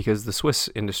 because the Swiss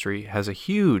industry has a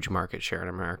huge market share in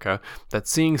America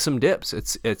that's seeing some dips.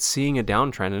 It's seeing a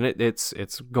downtrend, and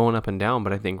it's going up and down.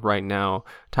 But I think right now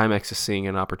Timex is seeing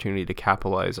an opportunity to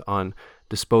capitalize on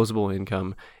disposable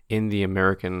income in the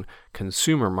American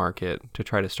consumer market to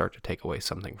try to start to take away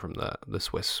something from the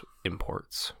Swiss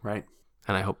imports. Right.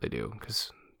 And I hope they do, because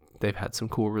they've had some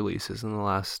cool releases in the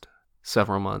last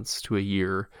several months to a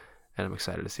year, and I'm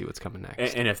excited to see what's coming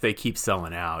next. And if they keep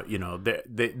selling out,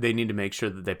 they need to make sure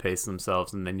that they pace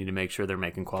themselves, and they need to make sure they're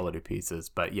making quality pieces.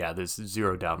 But yeah, there's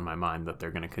zero doubt in my mind that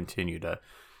they're going to continue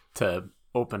to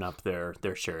open up their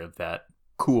share of that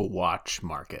cool watch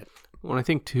market. Well, I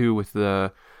think too with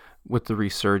the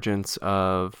resurgence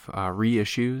of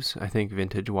reissues, I think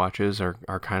vintage watches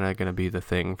are kind of going to be the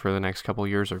thing for the next couple of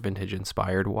years, or vintage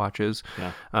inspired watches.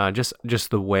 Yeah. Just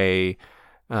the way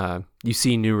you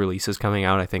see new releases coming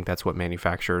out, I think that's what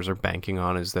manufacturers are banking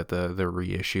on, is that the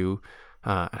reissue.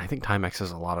 And I think Timex has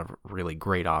a lot of really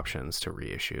great options to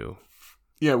reissue.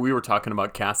 Yeah, we were talking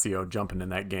about Casio jumping in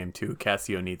that game too.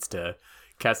 Casio needs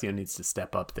to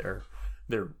step up their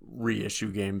reissue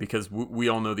game, because we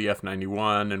all know the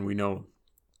F91, and we know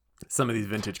some of these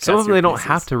vintage Casio some of them they don't pieces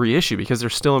have to reissue because they're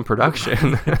still in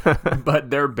production. But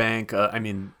their bank,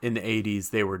 in the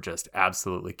 80s, they were just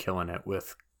absolutely killing it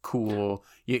with cool,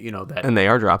 that. And they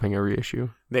are dropping a reissue.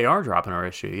 They are dropping a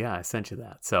reissue. Yeah, I sent you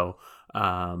that. So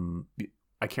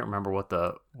I can't remember what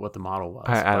the model was.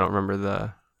 I don't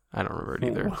remember I don't remember it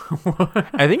either.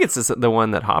 I think it's the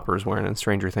one that Hopper's wearing in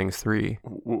Stranger Things 3.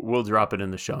 We'll drop it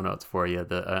in the show notes for you,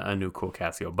 a new cool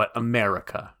Casio. But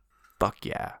America. Fuck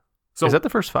yeah. So, is that the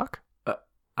first fuck?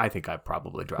 I think I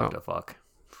probably dropped a fuck.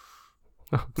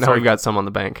 Now we've got some on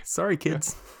the bank. Sorry,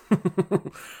 kids.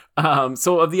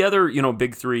 So of the other,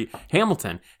 big three,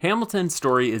 Hamilton. Hamilton's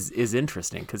story is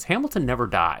interesting because Hamilton never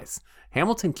dies.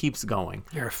 Hamilton keeps going.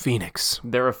 They're a phoenix.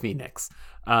 They're a phoenix.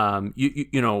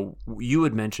 You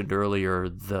had mentioned earlier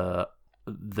the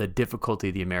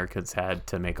difficulty the Americans had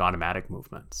to make automatic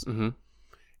movements,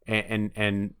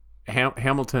 and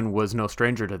Hamilton was no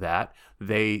stranger to that.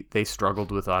 They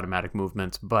struggled with automatic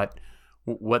movements, but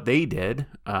what they did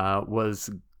was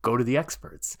go to the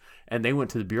experts, and they went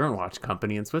to the Buren Watch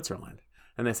Company in Switzerland,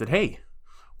 and they said, "Hey,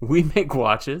 we make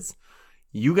watches.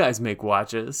 You guys make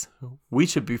watches. We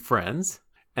should be friends."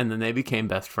 And then they became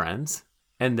best friends,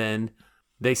 and then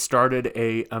they started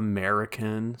a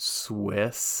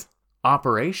American-Swiss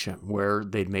operation where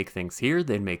they'd make things here,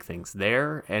 they'd make things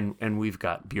there, and we've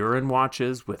got Buren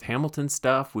watches with Hamilton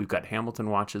stuff, we've got Hamilton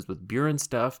watches with Buren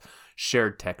stuff,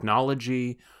 shared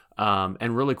technology,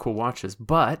 and really cool watches.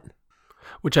 But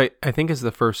which I think is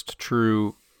the first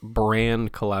true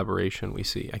brand collaboration we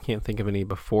see. I can't think of any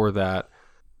before that's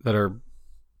a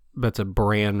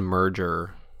brand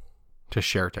merger to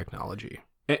share technology.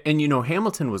 And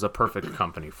Hamilton was a perfect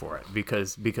company for it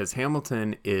because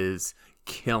Hamilton is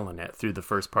killing it through the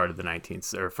first part of the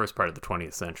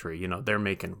 20th century. They're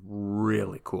making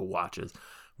really cool watches,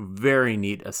 very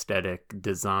neat aesthetic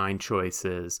design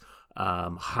choices,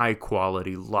 high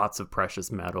quality, lots of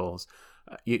precious metals.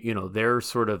 They're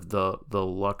sort of the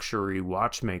luxury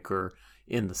watchmaker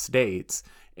in the States,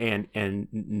 and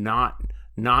not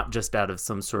just out of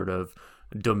some sort of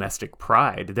domestic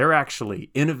pride. They're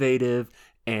actually innovative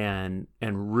and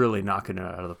really knocking it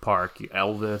out of the park.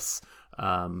 Elvis,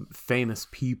 famous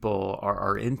people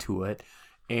are into it,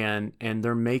 and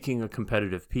they're making a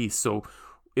competitive piece. So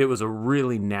it was a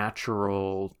really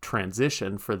natural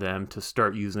transition for them to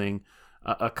start using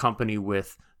a company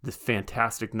with the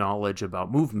fantastic knowledge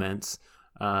about movements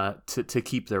to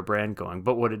keep their brand going.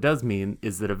 But what it does mean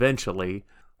is that eventually,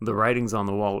 the writing's on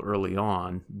the wall early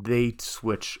on, they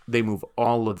move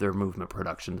all of their movement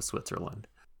production to Switzerland.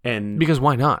 And because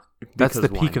why not? That's the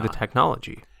peak of the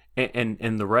technology.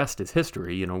 And the rest is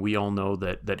history. We all know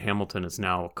that Hamilton is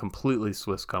now a completely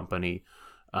Swiss company.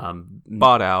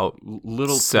 Bought out,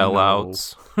 little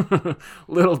sellouts.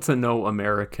 Little to no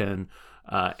American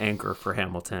anchor for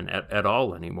Hamilton at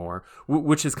all anymore,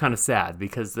 which is kind of sad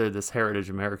because they're this heritage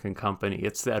American company.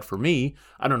 It's sad for me.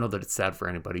 I don't know that it's sad for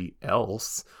anybody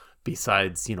else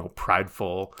besides,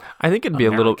 prideful I think it'd be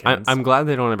Americans. a little... I'm glad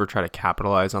they don't ever try to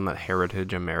capitalize on that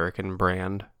heritage American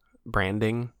branding.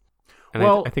 And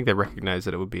I think they recognize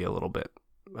that it would be a little bit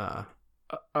I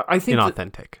think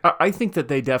inauthentic. I think that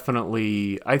they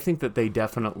definitely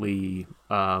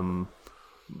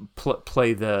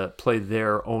play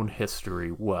their own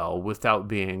history well without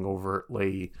being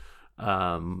overtly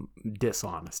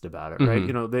dishonest about it, right?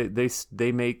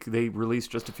 They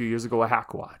released just a few years ago a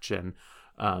hack watch, and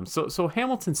so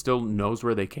Hamilton still knows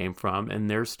where they came from, and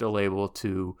they're still able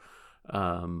to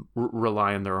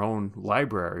rely on their own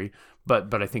library.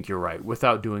 But I think you're right,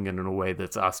 without doing it in a way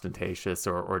that's ostentatious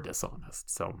or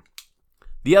dishonest. So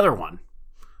the other one,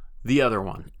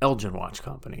 Elgin Watch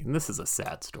Company, and this is a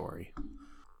sad story.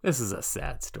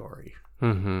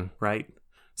 Mm-hmm. Right?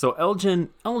 So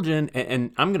Elgin,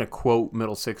 and I'm going to quote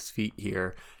Middle 6 Feet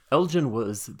here. Elgin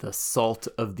was the salt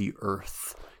of the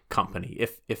earth company.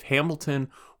 If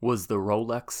Hamilton was the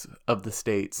Rolex of the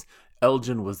States,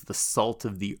 Elgin was the salt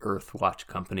of the earth watch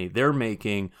company. They're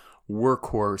making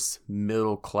workhorse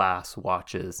middle class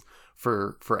watches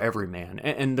for every man.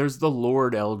 And there's the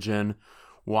Lord Elgin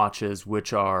watches,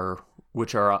 which are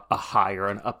a higher,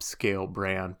 an upscale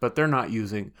brand, but they're not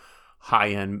using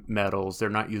high-end metals. They're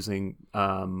not using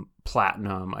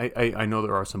platinum. I know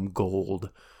there are some gold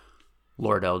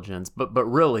Lord Elgins, but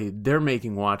really they're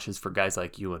making watches for guys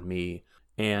like you and me,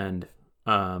 and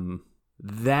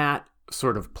that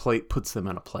sort of puts them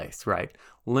in a place, right?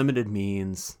 Limited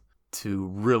means to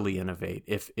really innovate.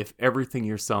 If everything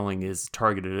you're selling is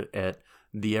targeted at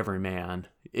the everyman,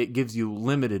 it gives you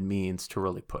limited means to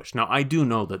really push. Now, I do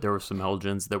know that there were some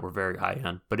Elgins that were very high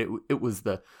end, but it was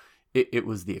the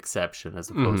exception as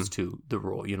opposed to the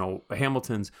rule.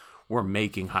 Hamiltons were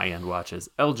making high end watches.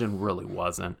 Elgin really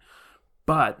wasn't,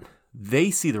 but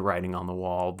they see the writing on the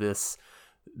wall. This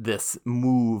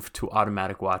move to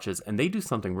automatic watches, and they do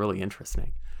something really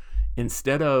interesting.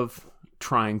 Instead of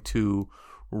trying to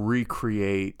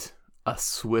recreate a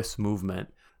Swiss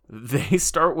movement, they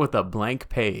start with a blank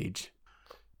page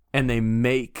and they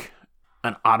make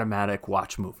an automatic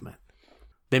watch movement.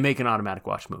 They make an automatic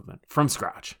watch movement from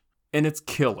scratch, and it's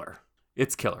killer.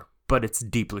 It's killer, but it's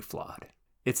deeply flawed.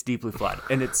 It's deeply flawed,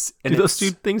 and it's Do those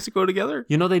two things go together?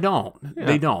 You know, they don't. Yeah.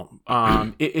 They don't.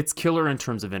 It's killer in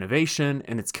terms of innovation,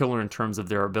 and it's killer in terms of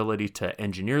their ability to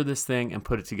engineer this thing and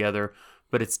put it together.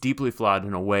 But it's deeply flawed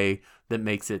in a way that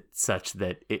makes it such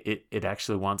that it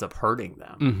actually winds up hurting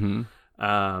them.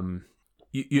 Mm-hmm.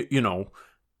 You know,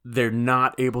 they're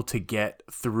not able to get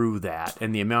through that,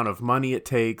 and the amount of money it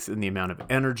takes and the amount of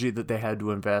energy that they had to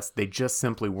invest, they just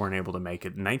simply weren't able to make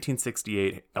it. In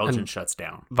 1968, Elgin shuts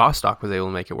down. Vostok was able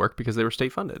to make it work because they were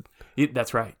state funded.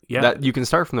 That's right. Yeah, That you can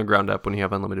start from the ground up when you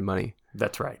have unlimited money.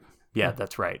 that's right. Yeah,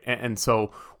 that's right. And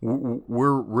so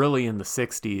we're really in the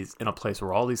 60s in a place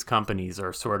where all these companies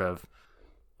are sort of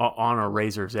on a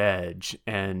razor's edge,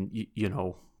 and you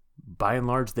know, by and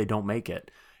large, they don't make it.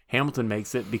 Hamilton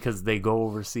makes it because they go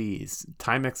overseas.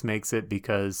 Timex makes it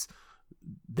because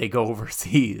they go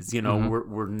overseas. You know,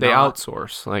 we're not, They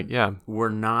outsource. Like, yeah. we're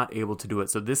not able to do it.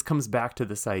 So this comes back to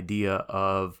this idea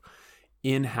of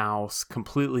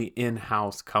completely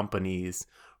in-house companies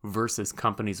versus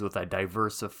companies with a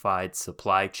diversified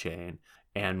supply chain.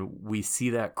 And we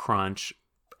see that crunch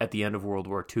at the end of World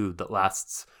War II that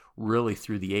lasts really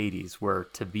through the 80s, where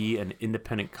to be an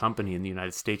independent company in the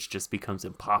United States just becomes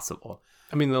impossible.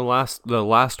 I mean, the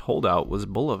last holdout was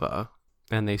Bulova,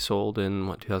 and they sold in,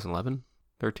 2011,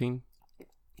 13?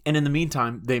 And in the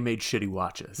meantime, they made shitty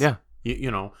watches. Yeah. You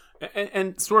know,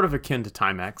 and sort of akin to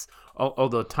Timex,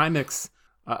 although Timex,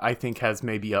 I think, has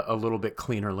maybe a little bit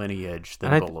cleaner lineage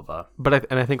than Bulova. But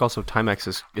I think also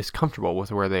Timex is comfortable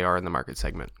with where they are in the market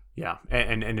segment. Yeah,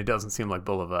 and it doesn't seem like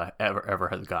Bulova ever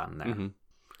has gotten there. Mm-hmm.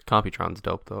 Computron's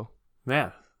dope, though.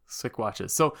 Yeah, sick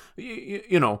watches. So,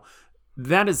 you know,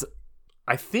 that is,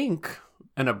 I think,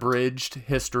 an abridged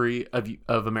history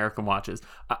of American watches.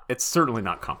 It's certainly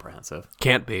not comprehensive.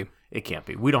 Can't be. It can't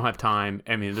be. We don't have time.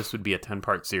 I mean, this would be a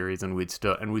 10-part series, and we'd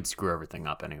screw everything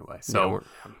up anyway. So,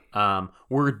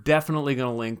 we're definitely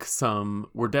going to link some.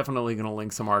 We're definitely going to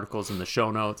link some articles in the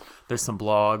show notes. There's some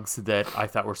blogs that I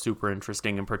thought were super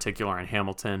interesting, in particular on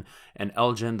Hamilton and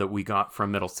Elgin, that we got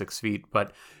from Middle 6 Feet.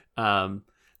 But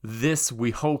this,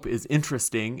 we hope, is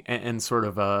interesting and sort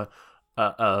of a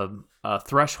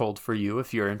threshold for you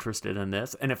if you're interested in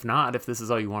this. And if not, if this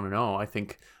is all you want to know, I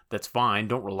think that's fine.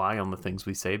 Don't rely on the things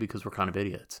we say because we're kind of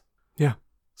idiots. Yeah.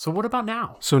 So what about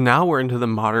now? So now we're into the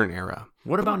modern era.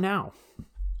 What about now?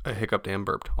 I hiccuped and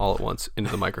burped all at once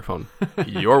into the microphone.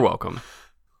 You're welcome.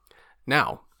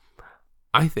 Now,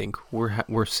 I think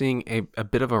we're seeing a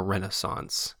bit of a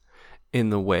renaissance in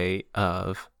the way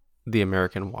of the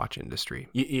American watch industry.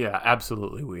 Yeah,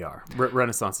 absolutely we are.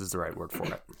 Renaissance is the right word for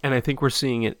it. And I think we're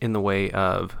seeing it in the way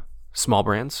of small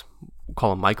brands.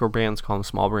 Call them micro brands, call them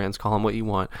small brands, call them what you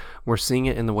want. We're seeing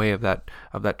it in the way of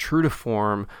that true to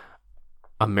form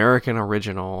American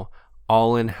original,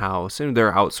 all in-house, and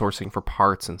they're outsourcing for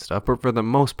parts and stuff, but for the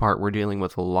most part we're dealing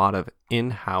with a lot of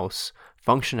in-house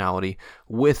functionality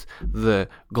with the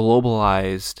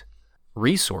globalized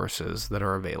resources that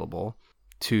are available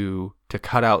to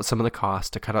cut out some of the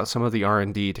cost, to cut out some of the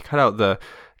R&D, to cut out the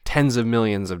tens of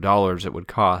millions of dollars it would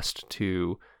cost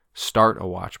to start a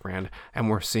watch brand. And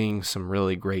we're seeing some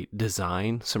really great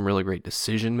design, some really great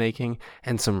decision making,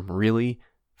 and some really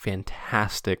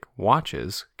fantastic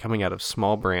watches coming out of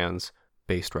small brands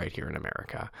based right here in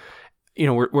America. You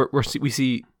know, we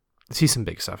see some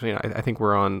big stuff. You know, I think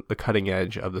we're on the cutting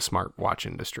edge of the smartwatch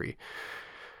industry.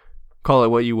 Call it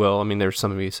what you will. I mean, there's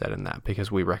some of you said in that,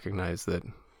 because we recognize that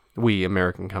we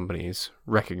American companies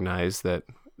recognize that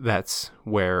that's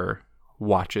where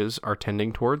watches are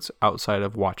tending towards outside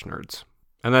of watch nerds.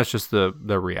 And that's just the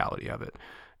reality of it.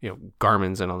 You know,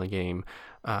 Garmin's in on the game.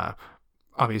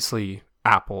 Obviously,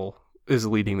 Apple is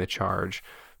leading the charge.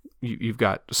 You've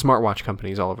got smartwatch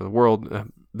companies all over the world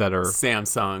that are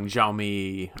Samsung,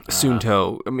 Xiaomi,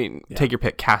 Suunto. I mean, take your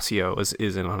pick. Casio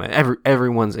is in on it.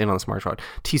 Everyone's in on the smartwatch.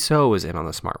 Tissot is in on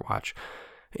the smartwatch.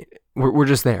 We're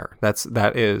just there.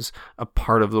 That is a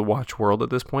part of the watch world at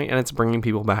this point, and it's bringing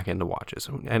people back into watches.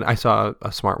 And I saw a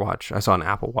smartwatch. I saw an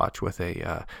Apple Watch with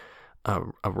a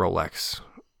Rolex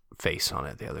face on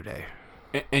it the other day,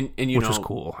 and which was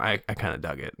cool. I kind of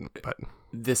dug it. But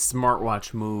this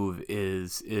smartwatch move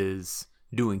is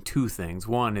doing two things.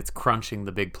 One, it's crunching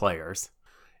the big players,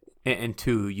 and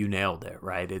two, you nailed it,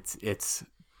 right? It's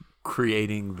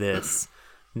creating this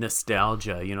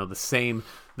nostalgia, you know, the same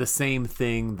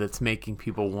thing that's making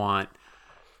people want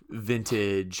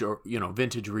vintage, or, you know,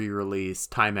 vintage re-release.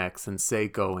 Timex and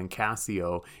Seiko and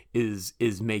Casio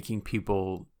is making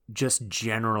people just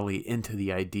generally into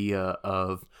the idea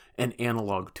of an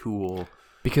analog tool.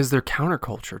 Because they're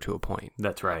counterculture to a point.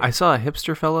 That's right. I saw a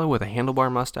hipster fellow with a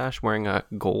handlebar mustache wearing a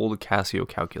gold Casio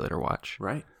calculator watch.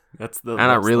 Right. And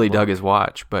I really dug his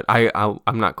watch, but I'm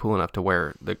not cool enough to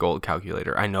wear the gold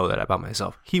calculator. I know that about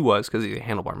myself. He was, because he's a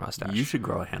handlebar mustache. You should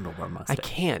grow a handlebar mustache. I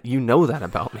can't. You know that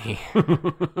about me.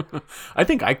 I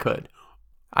think I could.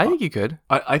 I think you could.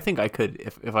 I think I could.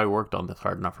 If I worked on this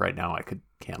hard enough right now, I could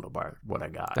handlebar what I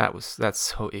got. That's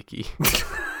so icky.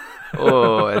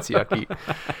 Oh, that's yucky.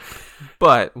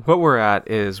 But what we're at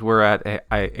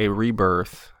a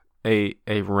rebirth, a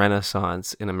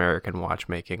renaissance in American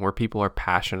watchmaking, where people are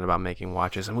passionate about making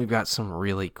watches, and we've got some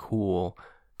really cool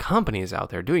companies out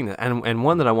there doing that. And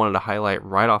one that I wanted to highlight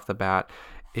right off the bat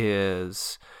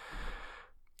is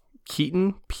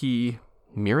Keaton P.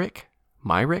 Myrick.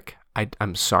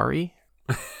 I'm sorry.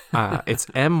 It's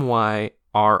Myrick.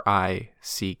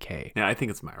 Yeah, I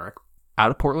think it's Myrick.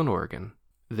 Out of Portland, Oregon.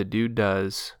 The dude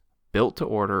does built to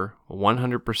order,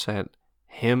 100%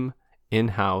 him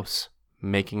in-house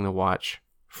making the watch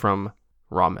from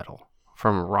raw metal,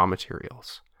 from raw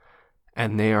materials.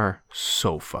 And they are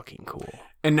so fucking cool.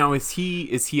 And now is he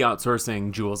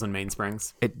outsourcing jewels and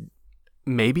mainsprings?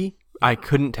 Maybe. I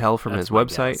couldn't tell from his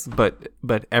website,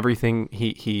 but everything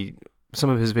he some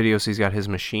of his videos, he's got his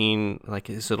machine, like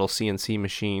his little CNC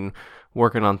machine,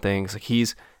 working on things. Like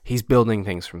he's building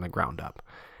things from the ground up.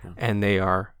 Yeah. And they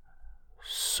are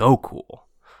so cool.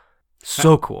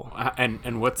 So cool.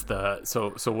 And what's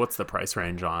the price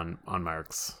range on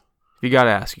Myrick's? You got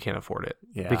to ask, you can't afford it.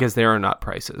 Yeah. Because there are not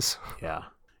prices. Yeah.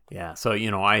 Yeah. So,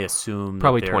 I assume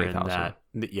probably that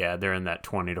 $20,000. They're in that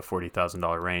 $20,000 to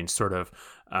 $40,000 range, sort of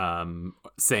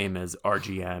same as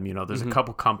RGM. There's a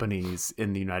couple companies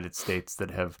in the United States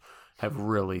that have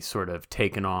really sort of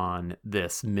taken on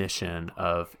this mission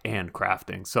of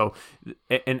handcrafting. So,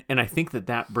 and I think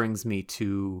that brings me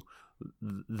to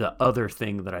the other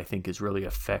thing that I think is really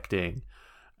affecting.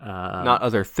 Not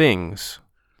other things,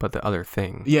 but the other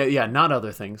thing. Yeah, not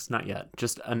other things, not yet.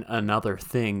 Just another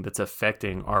thing that's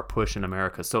affecting our push in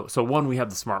America. So one, we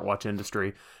have the smartwatch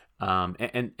industry,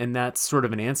 and that's sort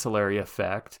of an ancillary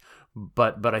effect.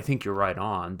 But I think you're right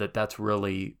on that's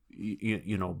really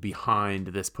behind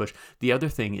this push. The other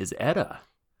thing is ETA.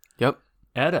 Yep.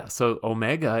 ETA. So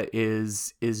Omega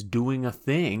is doing a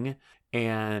thing,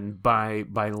 and by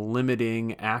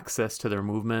limiting access to their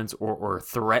movements or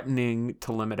threatening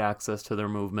to limit access to their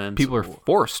movements, people are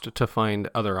forced to find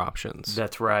other options.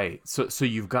 That's right. So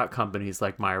you've got companies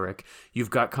like Myrick, you've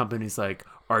got companies like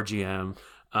RGM,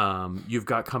 you've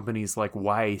got companies like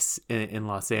Weiss in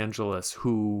Los Angeles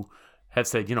who have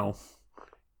said,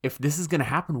 if this is going to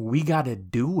happen, we got to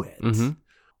do it. Mm-hmm.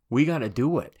 We got to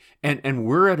do it. And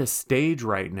we're at a stage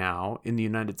right now in the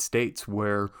United States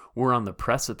where we're on the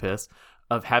precipice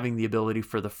of having the ability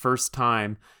for the first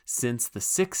time since the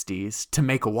 60s to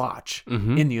make a watch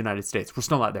in the United States. We're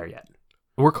still not there yet.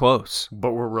 We're close.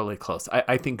 But we're really close.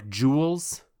 I think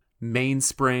jewels,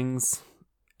 mainsprings,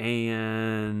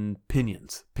 and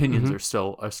pinions. Pinions are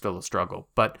still a struggle.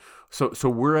 But so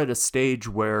we're at a stage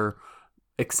where,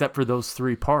 except for those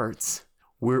three parts,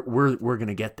 we're going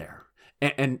to get there.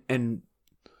 And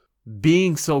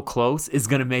being so close is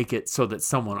going to make it so that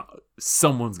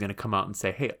someone's going to come out and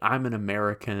say, hey, I'm an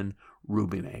American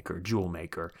ruby maker, jewel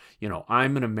maker.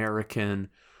 I'm an American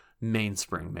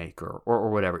mainspring maker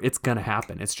or whatever. It's going to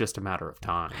happen. It's just a matter of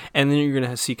time. And then you're going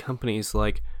to see companies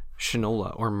like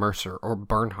Shinola or Mercer or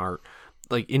Bernhardt,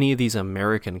 like any of these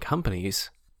American companies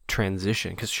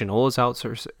transition, because Shinola's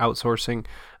outsourcing,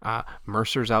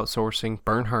 Mercer's outsourcing,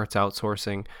 Bernhardt's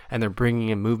outsourcing, and they're bringing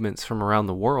in movements from around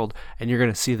the world. And you're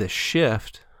going to see this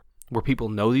shift where people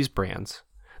know these brands,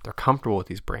 they're comfortable with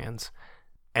these brands,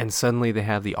 and suddenly they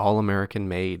have the all-American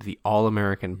made, the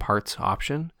all-American parts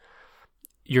option.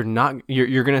 You're going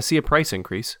to see a price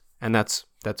increase, and that's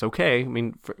okay. I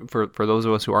mean, for those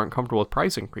of us who aren't comfortable with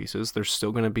price increases, there's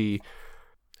still going to be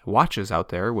watches out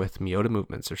there with Miyota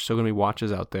movements. There's still going to be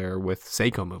watches out there with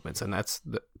Seiko movements, and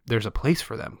there's a place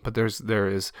for them. But there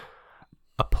is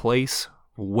a place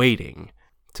waiting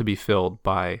to be filled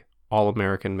by all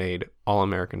American made, all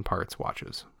American parts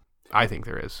watches. I think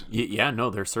there is. Yeah, no,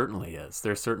 there certainly is.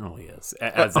 There certainly is.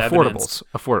 As affordables.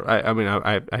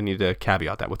 I need to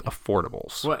caveat that with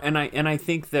affordables. Well, and I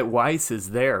think that Weiss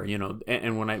is there.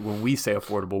 And when we say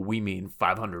affordable, we mean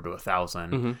 500 to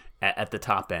 1,000 at the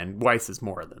top end. Weiss is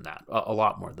more than that, a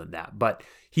lot more than that. But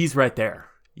he's right there.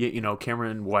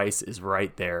 Cameron Weiss is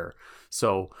right there.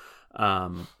 So,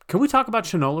 can we talk about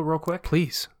Shinola real quick?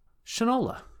 Please.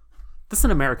 Shinola. This is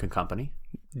an American company.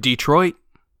 Detroit.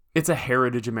 It's a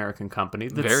heritage American company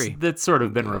that's sort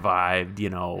of been revived,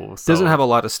 So. Doesn't have a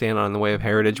lot to stand on in the way of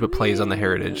heritage, but plays on the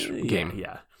heritage game.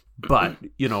 Yeah. But,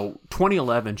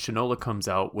 2011, Shinola comes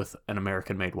out with an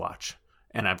American-made watch.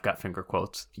 And I've got finger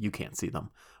quotes. You can't see them.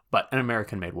 But an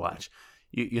American-made watch.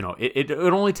 It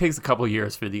only takes a couple of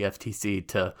years for the FTC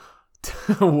to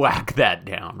whack that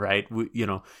down, right?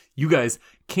 You guys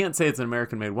can't say it's an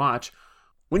American-made watch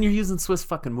when you're using Swiss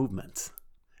fucking movements.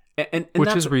 And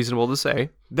which is reasonable to say.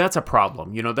 That's a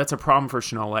problem. That's a problem for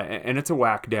Shinola, and it's a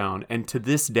whack down. And to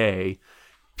this day,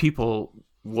 people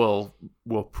will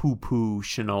poo-poo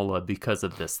Shinola because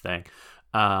of this thing.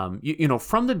 From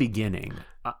the beginning,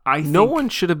 I think no one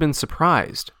should have been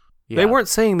surprised. Yeah. They weren't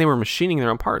saying they were machining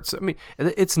their own parts. I mean,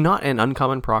 it's not an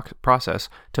uncommon process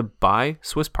to buy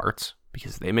Swiss parts,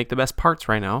 because they make the best parts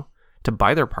right now, to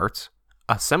buy their parts,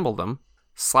 assemble them,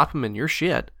 slap them in your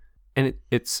shit, and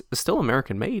it's still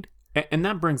American made. And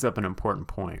that brings up an important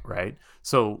point, right?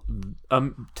 So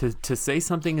to say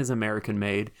something is American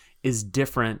made is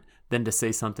different than to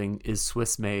say something is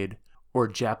Swiss made or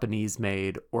Japanese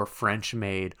made or French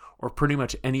made or pretty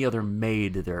much any other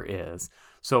made there is.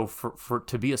 So for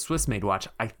to be a Swiss made watch,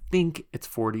 I think it's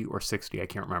 40 or 60, I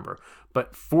can't remember,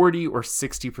 but 40 or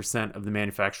 60% of the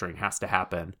manufacturing has to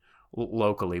happen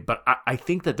locally. But I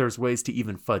think that there's ways to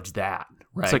even fudge that,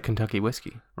 right? It's like Kentucky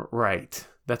whiskey. Right.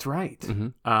 That's right.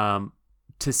 Mm-hmm.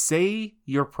 To say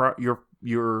your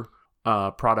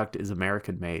product is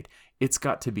American made, it's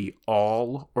got to be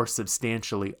all or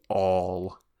substantially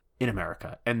all in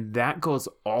America. And that goes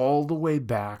all the way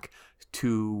back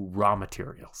to raw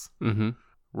materials. Mm-hmm.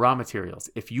 Raw materials.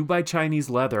 If you buy Chinese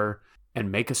leather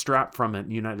and make a strap from it in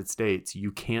the United States,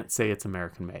 you can't say it's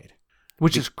American made.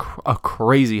 Which is a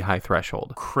crazy high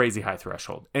threshold. Crazy high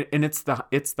threshold. And it's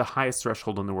the highest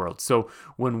threshold in the world. So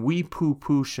when we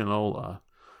poo-poo Shinola,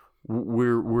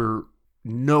 we're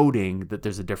noting that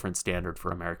there's a different standard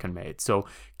for American made. So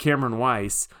Cameron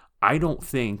Weiss, I don't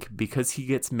think, because he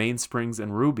gets mainsprings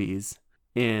and rubies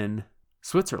in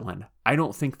Switzerland, I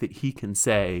don't think that he can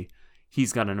say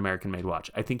he's got an American made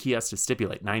watch. I think he has to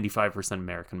stipulate 95%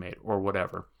 American made or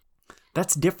whatever.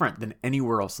 That's different than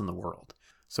anywhere else in the world.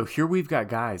 So here we've got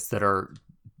guys that are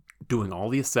doing all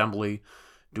the assembly,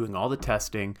 doing all the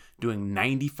testing, doing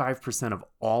 95% of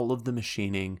all of the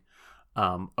machining,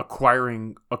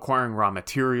 acquiring raw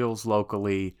materials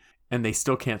locally, and they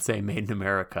still can't say made in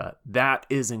America. That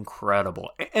is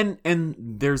incredible. And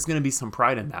there's going to be some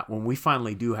pride in that when we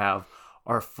finally do have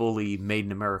our fully made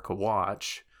in America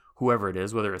watch, whoever it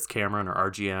is, whether it's Cameron or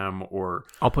RGM or...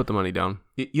 I'll put the money down.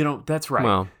 That's right.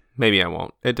 Well, maybe I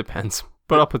won't. It depends.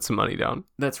 But I'll put some money down.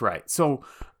 That's right. So,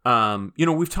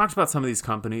 we've talked about some of these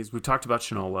companies. We've talked about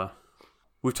Shinola.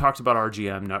 We've talked about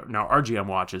RGM. Now, RGM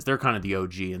watches, they're kind of the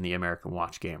OG in the American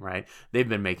watch game, right? They've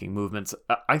been making movements.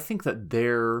 I think that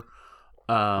their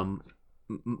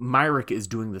Myrick is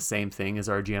doing the same thing as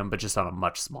RGM, but just on a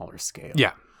much smaller scale.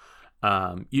 Yeah.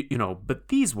 But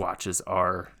these watches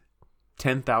are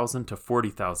 $10,000 to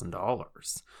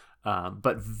 $40,000.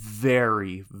 But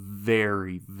very,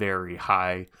 very, very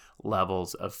high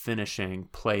levels of finishing,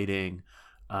 plating,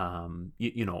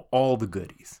 all the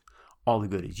goodies. All the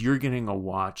goodies. You're getting a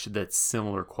watch that's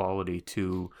similar quality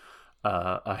to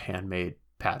a handmade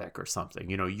Patek or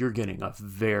something. You're getting a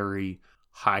very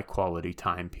high quality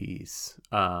timepiece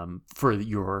for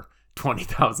your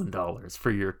 $20,000 for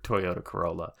your Toyota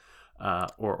Corolla.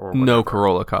 Or no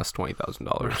Corolla costs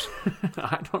 $20,000.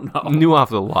 I don't know. New off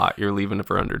the lot, you're leaving it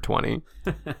for under 20.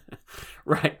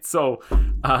 Right. So,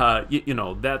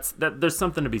 there's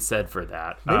something to be said for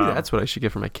that. Maybe that's what I should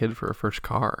get for my kid for a first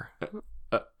car.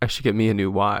 I should get me a new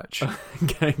watch.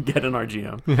 Get an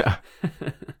RGM. Yeah.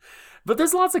 But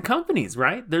there's lots of companies,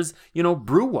 right? There's,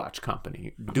 Brew Watch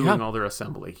Company doing all their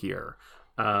assembly here.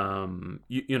 In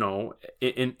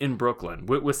Brooklyn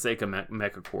with Seiko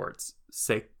Mecha Quartz.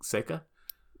 Seika?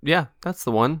 Yeah, that's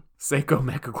the one. Seiko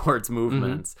Mecha Quartz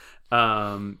movements.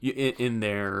 Mm-hmm. In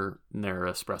their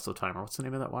espresso timer. What's the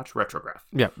name of that watch? Retrograph.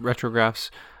 Yeah, Retrographs.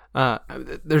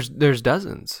 There's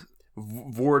dozens.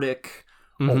 Vortic.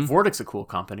 Mm-hmm. Oh, Vortic's a cool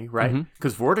company, right?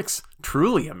 Because Vortic's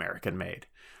truly American made.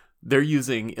 They're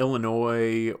using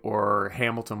Illinois or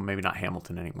Hamilton, maybe not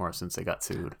Hamilton anymore since they got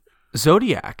sued.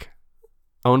 Zodiac.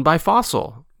 Owned by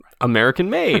Fossil. American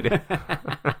made.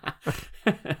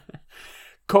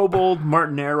 Kobold,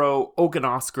 Martinero, Oak &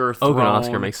 Oscar, Throne. Oak &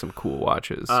 Oscar makes some cool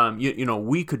watches.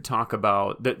 We could talk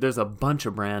about... There's a bunch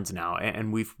of brands now,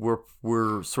 and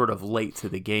we're sort of late to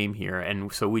the game here,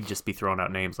 and so we'd just be throwing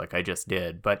out names like I just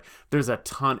did. But there's a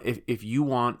ton... If you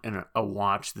want a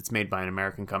watch that's made by an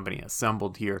American company,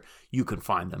 assembled here, you can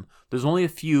find them. There's only a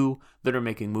few that are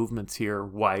making movements here.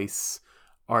 Weiss...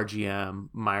 RGM,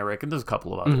 Myrick, and there's a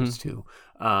couple of others too.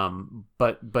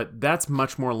 But that's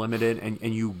much more limited,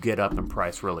 and you get up in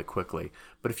price really quickly.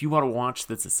 But if you want a watch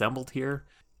that's assembled here,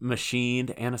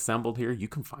 machined and assembled here, you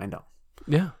can find them.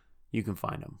 Yeah. You can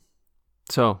find them.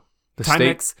 So the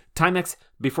Timex.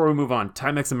 Before we move on,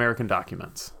 Timex American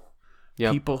Documents.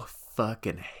 Yep. People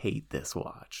fucking hate this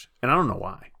watch, and I don't know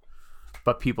why,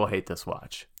 but people hate this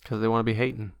watch because they want to be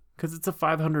hating. Because it's a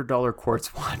 $500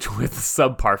 quartz watch with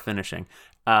subpar finishing.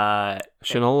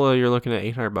 Shinola, you're looking at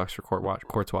 $800 for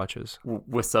quartz watches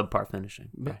with subpar finishing.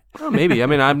 Right. Oh, maybe. I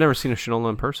mean, I've never seen a Shinola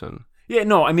in person. Yeah,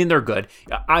 no, I mean, they're good.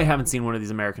 I haven't seen one of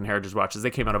these American Heritage watches. They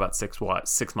came out about 6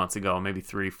 months ago, maybe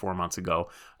 3-4 months ago.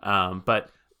 But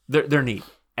they're neat,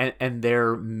 and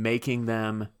they're making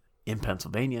them in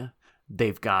Pennsylvania.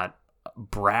 They've got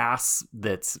brass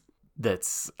that's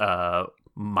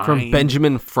mined from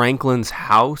Benjamin Franklin's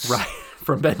house, right?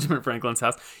 From Benjamin Franklin's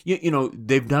house. You know,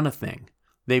 they've done a thing.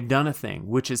 They've done a thing,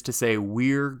 which is to say,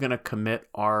 we're gonna commit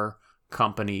our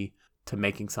company to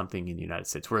making something in the United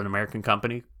States. We're an American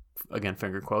company. Again,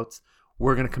 finger quotes.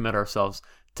 We're going to commit ourselves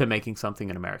to making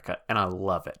something in America. And I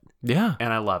love it. Yeah.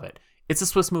 And I love it. It's a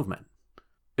Swiss movement.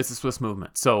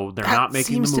 So they're not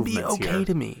making the movements here. Seems to be okay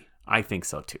to me. I think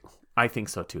so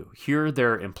too. Here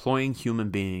they're employing human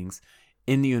beings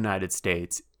in the United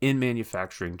States in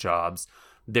manufacturing jobs.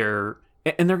 They're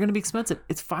going to be expensive.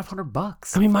 It's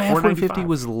 $500. I mean, my F-150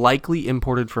 was likely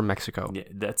imported from Mexico. Yeah,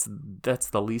 that's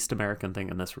the least American thing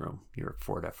in this room. Your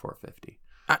Ford F-450.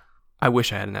 I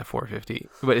wish I had an F-450.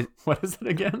 But what is it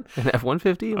again? An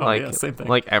F-150? Oh, yeah, same thing.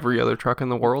 Like every other truck in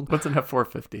the world. What's an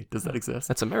F-450? Does that exist?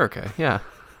 That's America, yeah.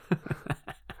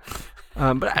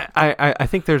 But I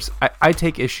think I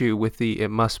take issue with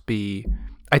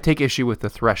I take issue with the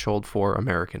threshold for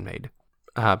American made.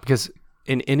 Because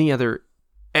in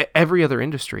every other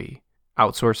industry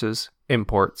outsources,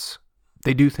 imports,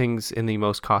 they do things in the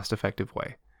most cost-effective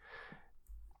way.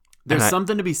 There's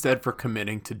something to be said for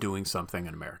committing to doing something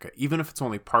in America. Even if it's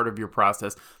only part of your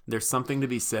process, there's something to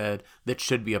be said that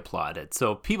should be applauded.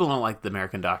 So people don't like the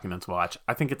American Documents watch.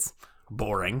 I think it's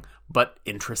boring, but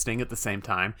interesting at the same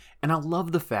time. And I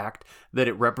love the fact that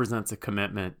it represents a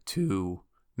commitment to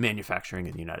manufacturing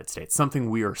in the United States, something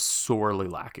we are sorely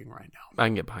lacking right now. I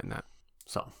can get behind that.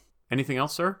 So, anything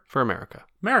else, sir? For America.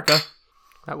 America.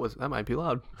 That might be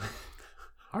loud.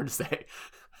 Hard to say.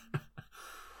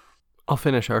 I'll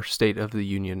finish our State of the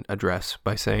Union address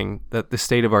by saying that the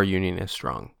state of our union is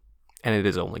strong, and it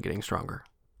is only getting stronger.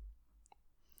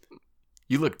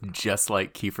 You look just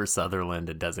like Kiefer Sutherland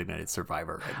in Designated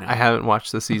Survivor right now. I haven't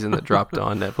watched the season that dropped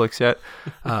on Netflix yet,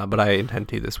 but I intend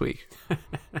to this week.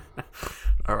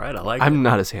 All right, I like I'm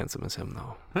not as handsome as him,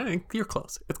 though. Hey, you're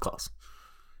close. It's close.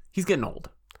 He's getting old.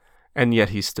 And yet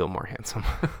he's still more handsome.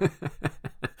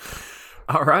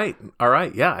 All right.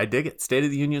 Yeah, I dig it. State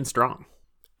of the Union strong.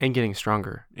 And getting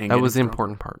stronger. That was the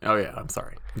important part. Oh, yeah. I'm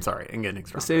sorry. And getting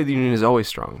stronger. The State of the Union is always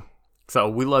strong. So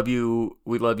we love you.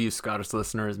 We love you, Scottish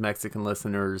listeners, Mexican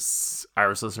listeners,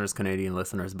 Irish listeners, Canadian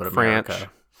listeners, but America. French.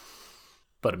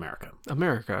 But America.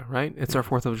 America, right? It's our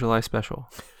 4th of July special.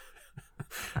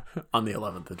 On the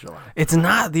 11th of July. It's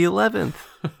not the 11th.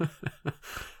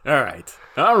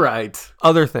 All right.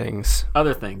 Other things.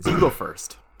 You go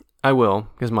first. I will,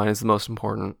 because mine is the most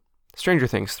important. Stranger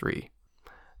Things 3.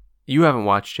 You haven't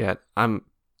watched yet. I'm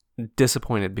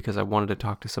disappointed because I wanted to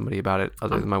talk to somebody about it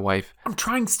other than my wife. I'm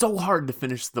trying so hard to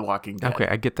finish The Walking Dead. Okay,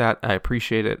 I get that. I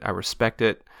appreciate it. I respect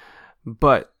it.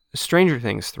 But Stranger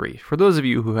Things 3, for those of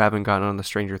you who haven't gotten on the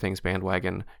Stranger Things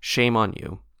bandwagon, shame on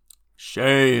you.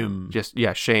 Shame.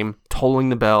 Shame. Tolling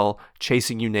the bell,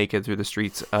 chasing you naked through the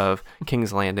streets of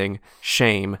King's Landing.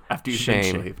 Shame. After you've been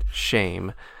shaved.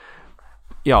 Shame.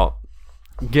 Y'all,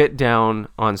 get down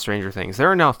on Stranger Things.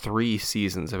 There are now 3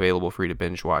 seasons available for you to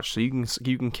binge watch. So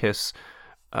you can kiss,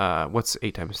 what's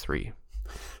 8 times 3?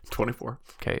 24.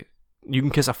 Okay. You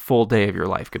can kiss a full day of your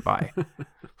life goodbye.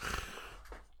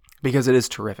 Because it is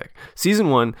terrific.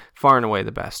 Season 1, far and away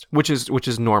the best, which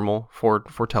is normal for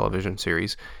television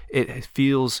series. It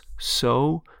feels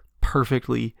so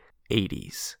perfectly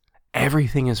 80s.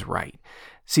 Everything is right.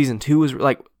 Season 2 was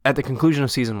like, at the conclusion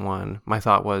of season 1, my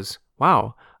thought was,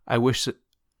 wow, I wish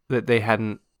that they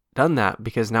hadn't done that,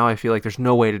 because now I feel like there's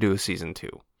no way to do a season 2.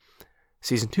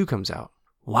 Season 2 comes out.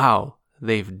 Wow,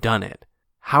 they've done it.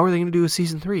 How are they going to do a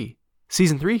season 3?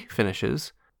 Season 3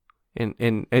 finishes. And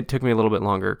it took me a little bit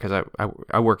longer because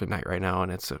I work at night right now,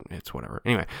 and it's whatever.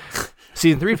 Anyway,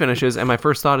 season 3 finishes, and my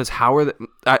first thought is,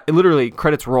 literally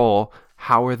credits roll.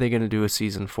 How are they going to do a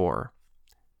season 4?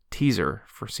 Teaser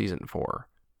for season 4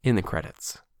 in the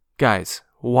credits. Guys,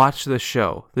 watch this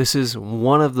show. This is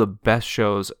one of the best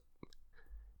shows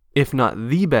if not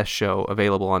the best show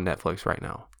available on Netflix right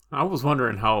now. I was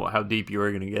wondering how deep you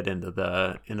were going to get into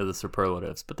the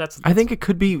superlatives, but that's I think it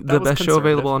could be the best show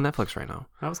available on Netflix right now.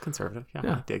 That was conservative.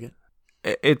 Yeah, I dig it.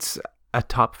 It's a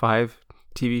top 5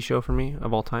 TV show for me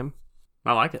of all time.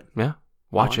 I like it. Yeah.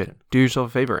 Watch it. Do yourself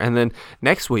a favor. And then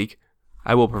next week,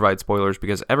 I will provide spoilers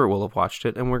because Everett will have watched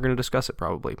it and we're going to discuss it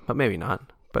probably, but maybe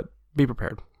not. But be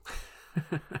prepared.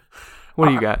 What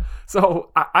do you got?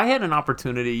 So I had an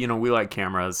opportunity, we like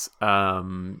cameras.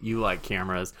 You like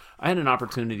cameras. I had an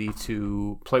opportunity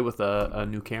to play with a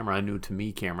new camera, a new to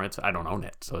me camera. I don't own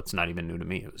it, so it's not even new to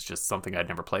me. It was just something I'd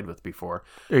never played with before.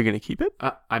 Are you going to keep it?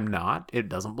 I'm not. It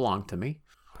doesn't belong to me.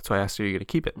 That's why I asked you, are you going to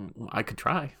keep it? I could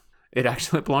try. It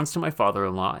actually belongs to my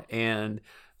father-in-law, and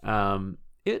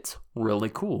it's really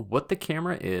cool. What the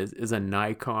camera is a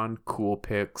Nikon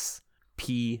Coolpix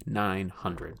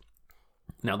P900.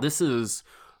 Now, this is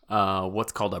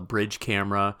what's called a bridge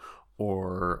camera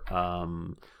or a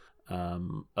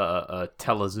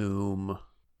telezoom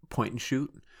point and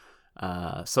shoot.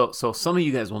 So some of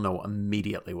you guys will know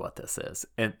immediately what this is.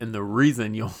 And the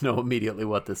reason you'll know immediately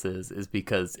what this is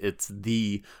because it's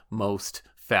the most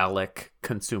phallic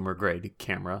consumer grade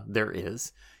camera there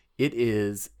is. It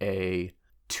is a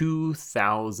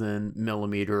 2,000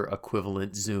 millimeter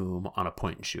equivalent zoom on a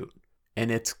point and shoot. And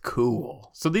it's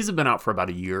cool. So these have been out for about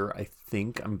a year, I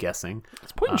think. I'm guessing.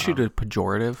 Is point and shoot a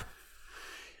pejorative?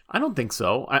 I don't think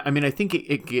so. I mean, I think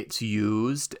it gets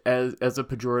used as a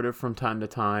pejorative from time to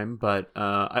time, but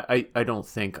I don't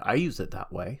think I use it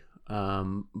that way.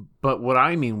 But what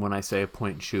I mean when I say a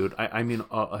point and shoot, I mean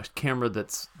a camera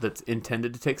that's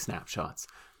intended to take snapshots,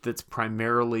 that's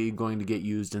primarily going to get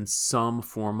used in some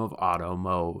form of auto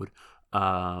mode,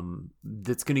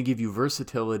 that's going to give you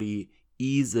versatility,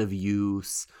 ease of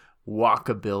use,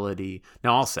 walkability.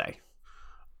 Now, I'll say,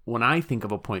 when I think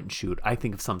of a point and shoot, I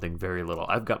think of something very little.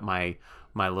 I've got my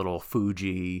little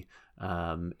Fuji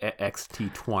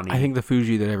X-T20. I think the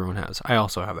Fuji that everyone has. I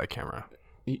also have that camera.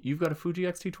 You've got a Fuji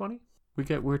X-T20?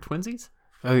 We're twinsies?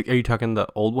 Are you talking the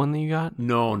old one that you got?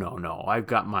 No. I've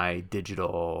got my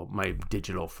digital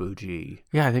Fuji.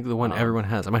 Yeah, I think the one everyone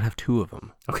has. I might have 2 of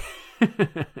them. Okay.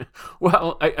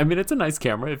 Well, I mean, it's a nice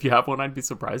camera. If you have one, I'd be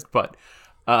surprised. But,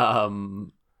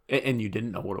 and you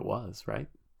didn't know what it was, right?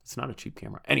 It's not a cheap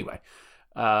camera. Anyway,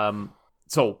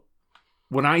 so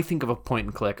when I think of a point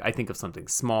and click, I think of something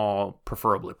small,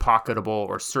 preferably pocketable,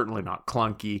 or certainly not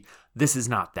clunky. This is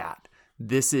not that.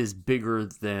 This is bigger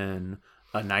than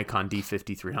a Nikon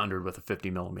D5300 with a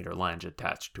 50 millimeter lens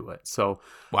attached to it. So,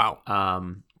 wow.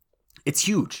 It's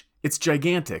huge. It's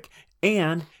gigantic.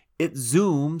 And it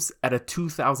zooms at a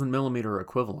 2,000 millimeter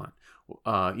equivalent.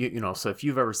 So if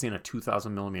you've ever seen a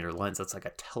 2,000 millimeter lens, that's like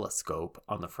a telescope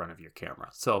on the front of your camera.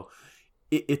 So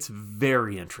it's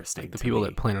very interesting. Like the people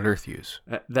that Planet Earth use.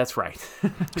 That's right.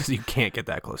 Because you can't get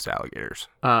that close to alligators.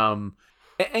 And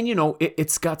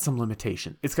it's got some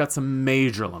limitation. It's got some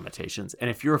major limitations. And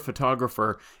if you're a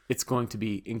photographer, it's going to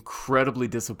be incredibly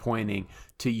disappointing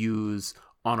to use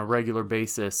on a regular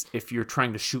basis if you're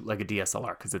trying to shoot like a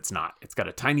DSLR, because it's not. It's got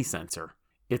a tiny sensor.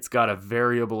 It's got a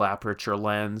variable aperture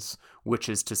lens, which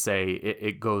is to say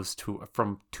it goes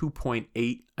from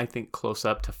 2.8, I think, close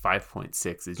up to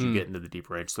 5.6 as you get into the deep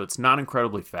range. So it's not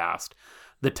incredibly fast.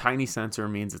 The tiny sensor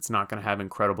means it's not going to have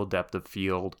incredible depth of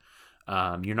field.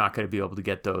 You're not going to be able to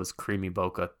get those creamy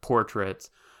bokeh portraits.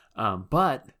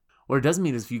 But what it does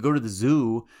mean is if you go to the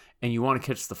zoo and you want to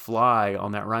catch the fly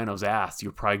on that rhino's ass,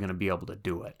 you're probably going to be able to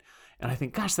do it. And I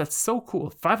think, gosh, that's so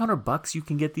cool. $500 you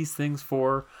can get these things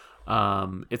for.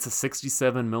 It's a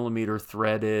 67 millimeter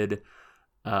threaded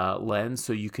lens,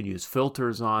 so you can use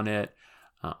filters on it.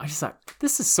 I just thought,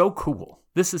 this is so cool.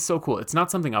 This is so cool. It's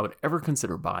not something I would ever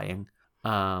consider buying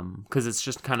because it's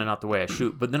just kind of not the way I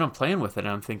shoot. But then I'm playing with it and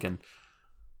I'm thinking,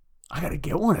 I got to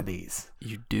get one of these.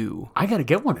 You do. I got to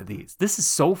get one of these. This is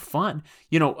so fun.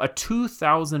 A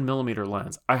 2,000 millimeter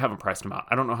lens. I haven't priced them out.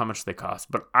 I don't know how much they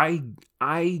cost, but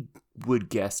I would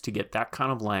guess to get that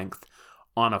kind of length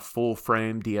on a full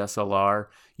frame DSLR,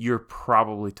 you're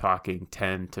probably talking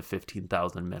 10 to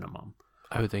 15,000 minimum.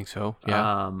 I would think so.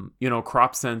 Yeah.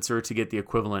 Crop sensor to get the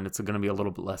equivalent, it's going to be a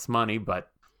little bit less money, but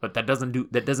that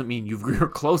doesn't mean you're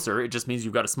closer. It just means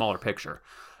you've got a smaller picture.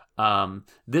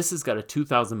 This has got a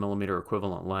 2,000 millimeter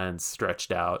equivalent lens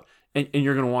stretched out, and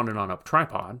you're going to want it on a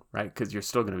tripod, right? Because you're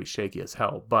still going to be shaky as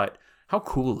hell. But how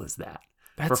cool is that?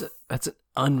 That's an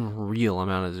unreal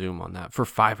amount of zoom on that for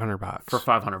 $500. For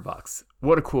 $500,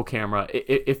 what a cool camera!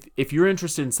 If you're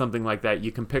interested in something like that,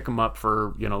 you can pick them up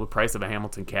for the price of a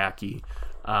Hamilton khaki.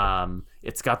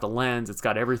 It's got the lens, it's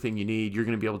got everything you need. You're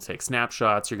going to be able to take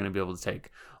snapshots. You're going to be able to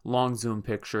take long zoom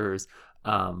pictures.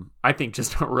 I think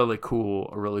just a really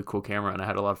cool camera, and I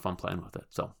had a lot of fun playing with it.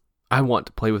 So I want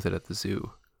to play with it at the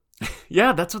zoo.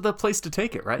 yeah, that's the place to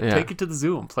take it, right? Yeah. Take it to the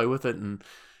zoo and play with it and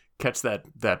catch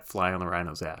that fly on the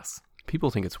rhino's ass.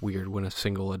 People think it's weird when a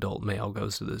single adult male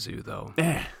goes to the zoo, though.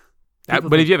 People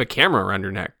But if you have a camera around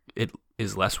your neck, it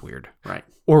is less weird. Right.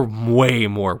 Or way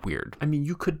more weird. I mean,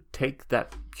 you could take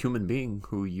that human being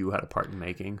who you had a part in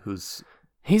making,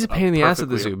 He's a pain in the ass at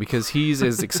the perfectly- zoo because he's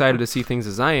as excited to see things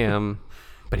as I am,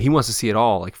 but he wants to see it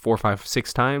all, like 4, 5,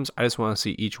 6 times. I just want to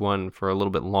see each one for a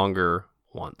little bit longer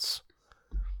once.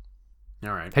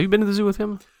 All right. Have you been to the zoo with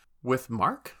him? With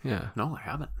Mark? Yeah. No, I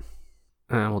haven't.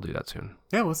 We'll do that soon.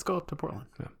 Yeah, let's go up to Portland.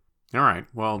 Yeah. All right.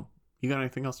 Well, you got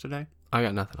anything else today? I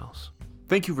got nothing else.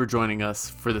 Thank you for joining us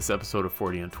for this episode of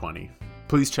 40 and 20.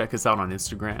 Please check us out on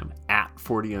Instagram at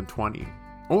 40 and 20.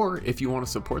 Or if you want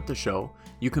to support the show,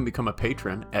 you can become a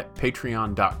patron at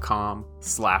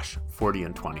patreon.com/40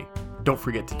 and 20. Don't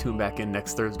forget to tune back in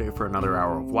next Thursday for another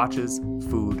hour of watches,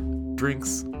 food,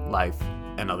 drinks, life,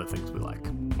 and other things we like.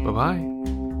 Bye-bye.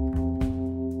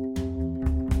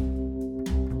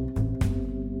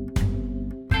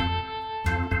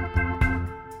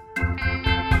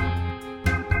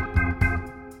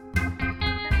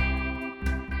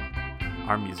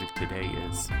 Our music today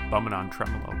is Bummin' on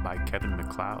Tremolo by Kevin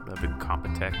MacLeod of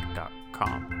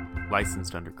Incompetech.com,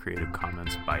 licensed under Creative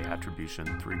Commons by Attribution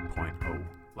 3.0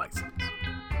 license.